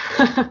good.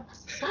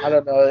 I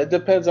don't know. It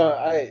depends on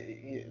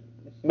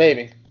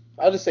maybe.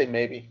 I'll just say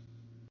maybe.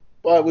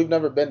 But we've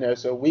never been there,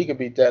 so we could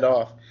be dead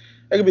off.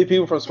 There could be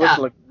people from Yeah.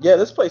 Switzerland. Yeah,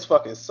 this place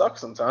fucking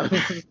sucks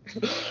sometimes.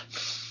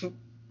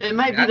 It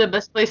might be Yeah, the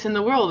best place in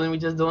the world, and we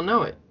just don't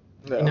know it.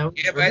 Yeah.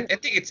 yeah, but I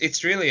think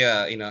it's really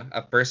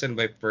a person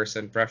by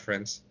person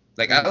preference.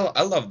 Like Mm.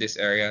 I love this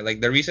area.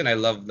 Like the reason I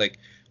love like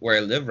where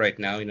I live right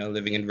now,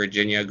 living in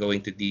Virginia,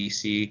 going to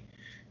DC,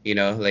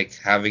 like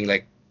having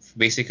like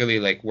basically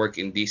like work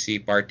in DC,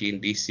 party in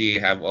DC,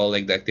 have all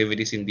like the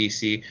activities in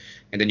DC,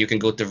 and then you can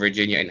go to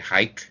Virginia and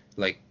hike,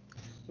 like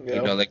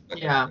Yeah. like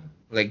Yeah.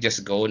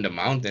 just go in the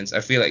mountains.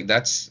 I feel like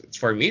that's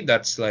for me.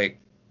 That's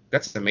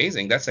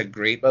amazing. That's a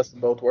great, Best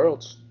of both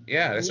worlds.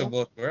 yeah. That's Yeah. of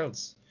both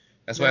worlds.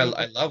 That's why Very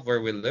I good. love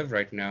where we live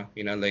right now.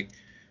 Like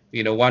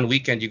one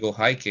weekend you go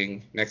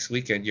hiking, next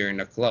weekend you're in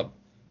a club.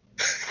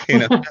 you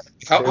know,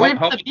 how Or how True. even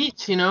how the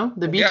beach,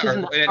 the beach yeah, or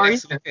isn't that the far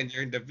next either. weekend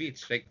you're in the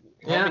beach. Like,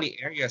 how Yeah, many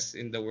areas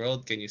in the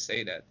world can you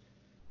say that?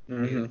 You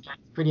know, Hmm.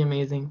 pretty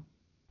amazing.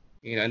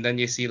 and then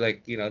you see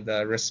like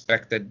the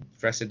respected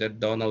President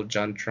Donald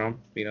John Trump,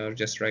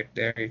 just right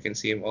there. You can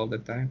see him all the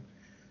time.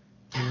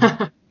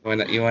 You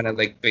know, you wanna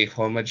like pay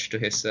homage to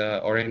his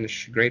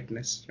orange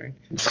greatness, right?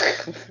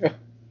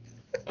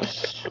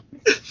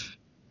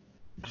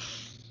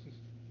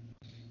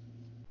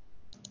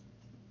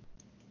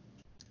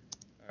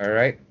 All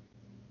right.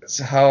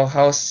 So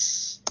how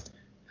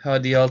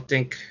do y'all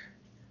think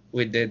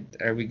we did?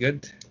 Are we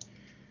good?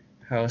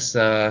 How's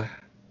uh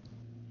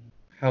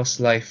how's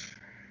life?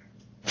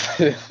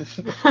 We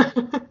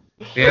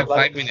have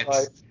Life five is life.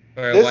 minutes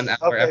for a This 1 hour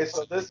okay,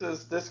 so episode.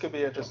 this could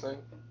be interesting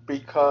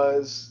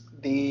because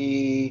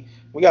we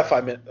got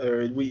 5 minutes,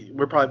 or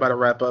we're probably about to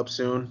wrap up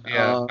soon.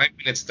 Yeah, 5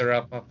 minutes to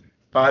wrap up.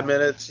 5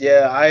 minutes,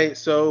 yeah. I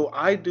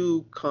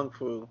do kung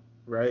fu,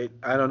 right?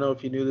 I don't know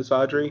if you knew this,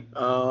 Audrey.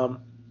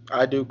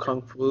 I do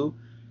kung fu,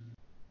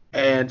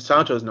 and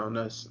Sancho's known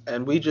this,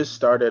 and we just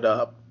started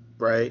up,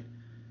 right?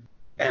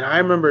 And I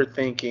remember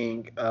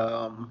thinking, first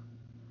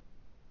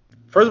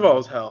of all, it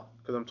was hell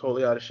because I'm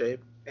totally out of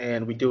shape,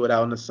 and we do it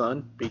out in the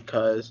sun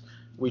because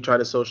we try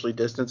to socially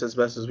distance as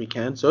best as we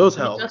can. So it was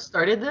You hell. just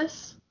started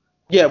this?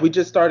 Yeah, we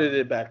just started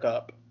it back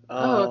up.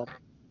 Oh,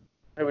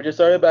 And we just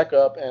started back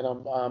up, and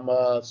I'm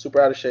super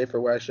out of shape for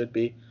where I should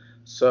be.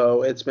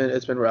 So it's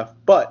been rough,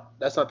 but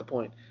that's not the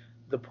point.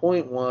 The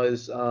point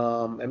was,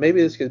 and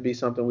maybe this could be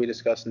something we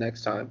discuss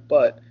next time,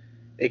 but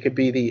it could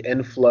be the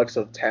influx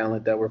of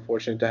talent that we're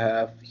fortunate to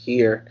have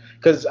here.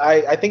 Because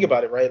I think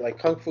about it, right? Like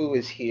kung fu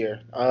is here.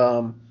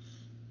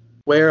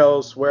 Where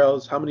else? Where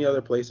else? How many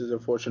other places are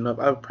fortunate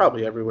enough?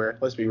 Probably everywhere.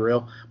 Let's be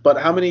real. But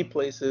how many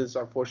places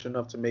are fortunate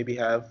enough to maybe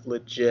have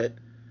legit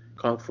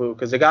kung fu?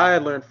 Because the guy I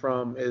learned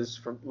from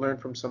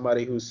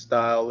somebody whose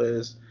style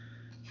is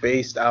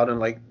based out in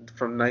like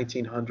from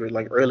 1900,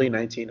 like early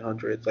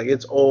 1900s. Like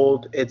it's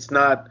old. It's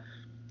not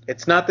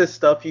this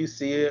stuff you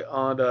see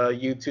on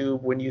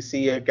YouTube when you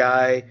see a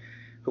guy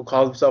who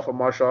calls himself a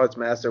martial arts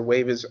master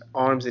wave his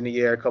arms in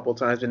the air a couple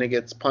times and then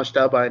gets punched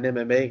out by an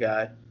MMA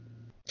guy.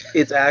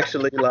 It's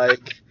actually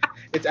like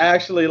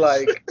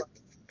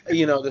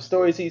the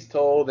stories he's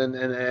told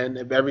and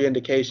every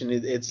indication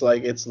it's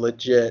like it's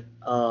legit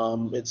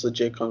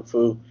kung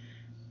fu.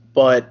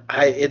 But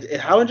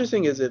how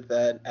interesting is it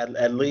that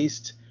at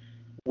least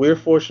we're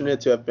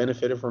fortunate to have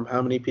benefited from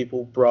how many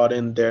people brought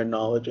in their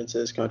knowledge into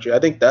this country. I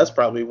think that's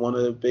probably one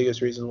of the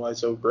biggest reasons why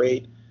it's so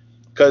great.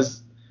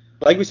 Because,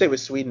 like we say with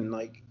Sweden,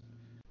 like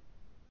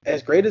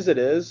as great as it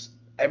is,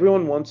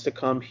 everyone wants to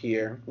come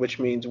here, which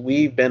means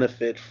we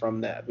benefit from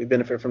that. We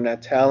benefit from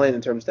that talent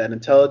in terms of that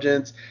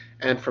intelligence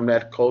and from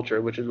that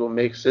culture, which is what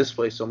makes this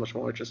place so much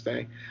more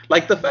interesting.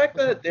 Like the fact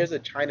that there's a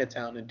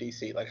Chinatown in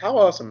DC, like how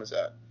awesome is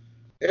that?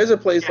 There's a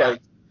place yeah.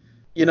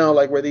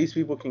 like where these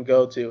people can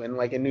go to, and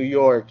like in New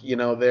York,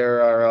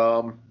 there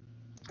are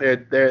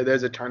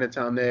there's a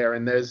Chinatown there,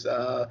 and there's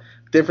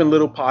different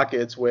little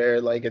pockets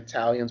where like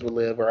Italians will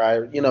live,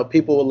 or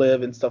people will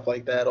live and stuff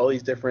like that. All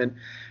these different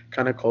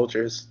kind of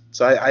cultures.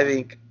 So I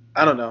think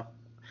I don't know.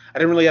 I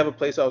didn't really have a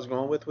place I was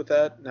going with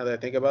that. Now that I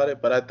think about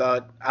it, but I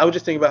thought I would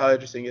just think about how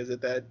interesting is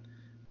it that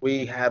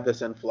we have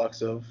this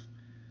influx of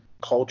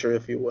culture,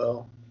 if you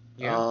will,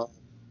 Yeah. uh,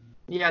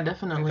 Yeah,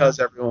 definitely. because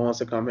everyone wants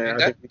to come here.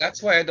 And I think.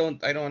 that's why I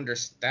don't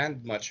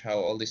understand much how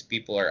all these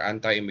people are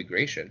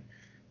anti-immigration.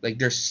 Like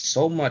there's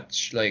so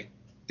much like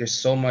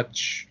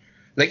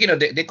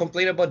they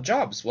complain about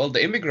jobs. Well,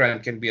 the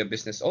immigrant can be a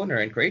business owner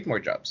and create more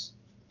jobs.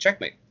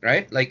 Checkmate,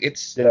 right? Like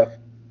it's Yeah.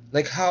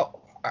 like how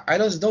I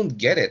just don't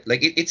get it. Like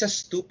it's a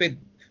stupid,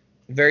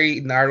 very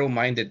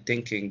narrow-minded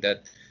thinking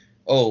that,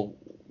 oh,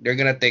 they're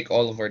gonna take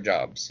all of our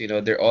jobs.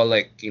 They're all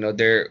like,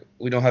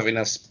 we don't have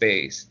enough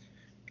space.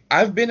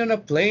 I've been on a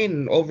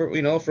plane over,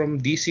 from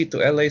DC to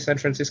LA, San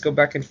Francisco,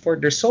 back and forth.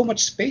 There's so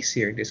much space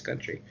here in this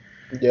country.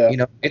 Yeah.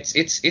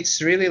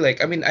 It's really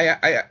like, I mean,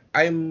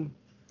 I'm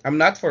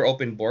not for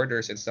open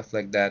borders and stuff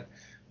like that,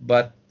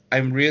 but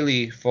I'm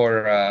really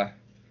for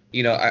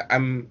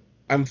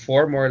I'm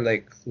for more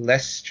like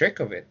less strict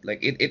of it.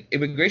 Like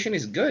immigration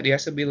is good. It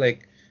has to be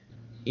like,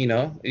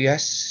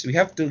 yes, we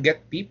have to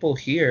get people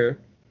here,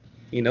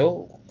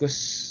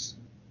 because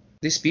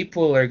these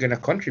people are gonna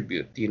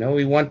contribute.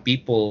 We want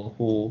people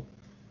who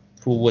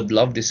would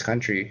love this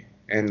country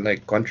and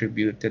like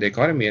contribute to the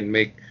economy and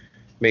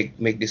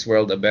make this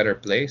world a better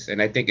place.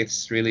 And I think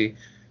it's really,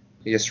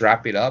 you just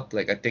wrap it up.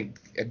 Like I think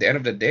at the end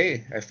of the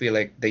day, I feel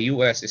like the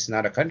U.S. is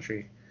not a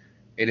country;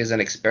 it is an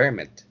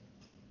experiment.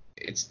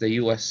 It's the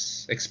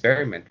U.S.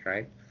 experiment,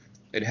 right?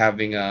 It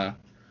having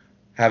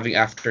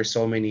after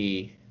so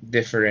many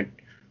different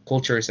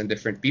cultures and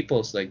different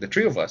peoples, like the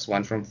three of us,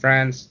 one from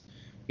France,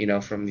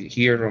 from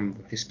here, from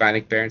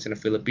Hispanic parents and a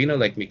Filipino,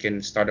 like we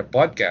can start a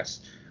podcast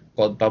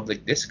called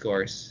Public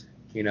Discourse.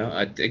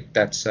 I think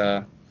that's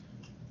a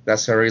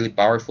really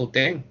powerful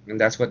thing, and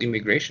that's what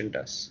immigration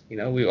does. We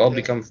all Yeah.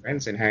 become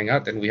friends and hang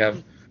out, and we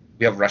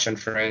we have Russian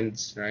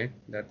friends, right?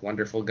 That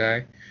wonderful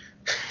guy,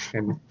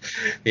 and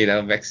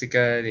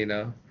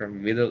Mexican,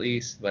 from Middle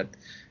East. But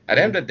at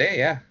the end of the day,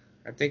 yeah,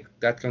 I think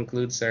that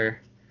concludes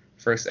our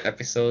first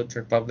episode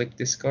for public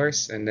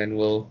discourse, and then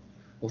we'll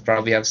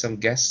probably have some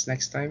guests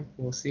next time.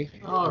 We'll see.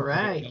 All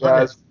right. You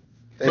guys,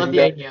 thank Love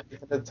you the guys idea. for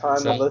taking the time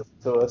to So listen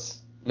to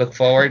us. look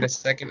forward to the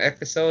second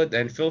episode,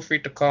 and feel free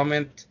to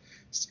comment,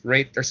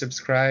 rate or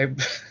subscribe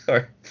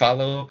or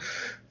follow.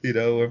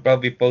 We'll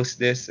probably post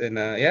this, and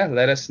yeah,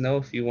 let us know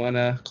if you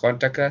wanna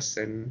contact us,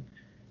 and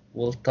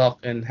we'll talk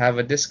and have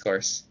a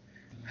discourse.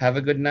 Have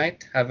a good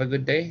night, have a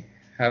good day,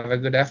 have a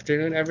good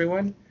afternoon,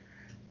 everyone,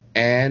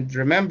 and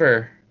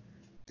remember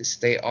to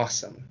stay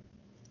awesome.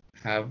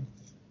 Have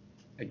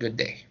a good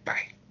day.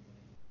 Bye.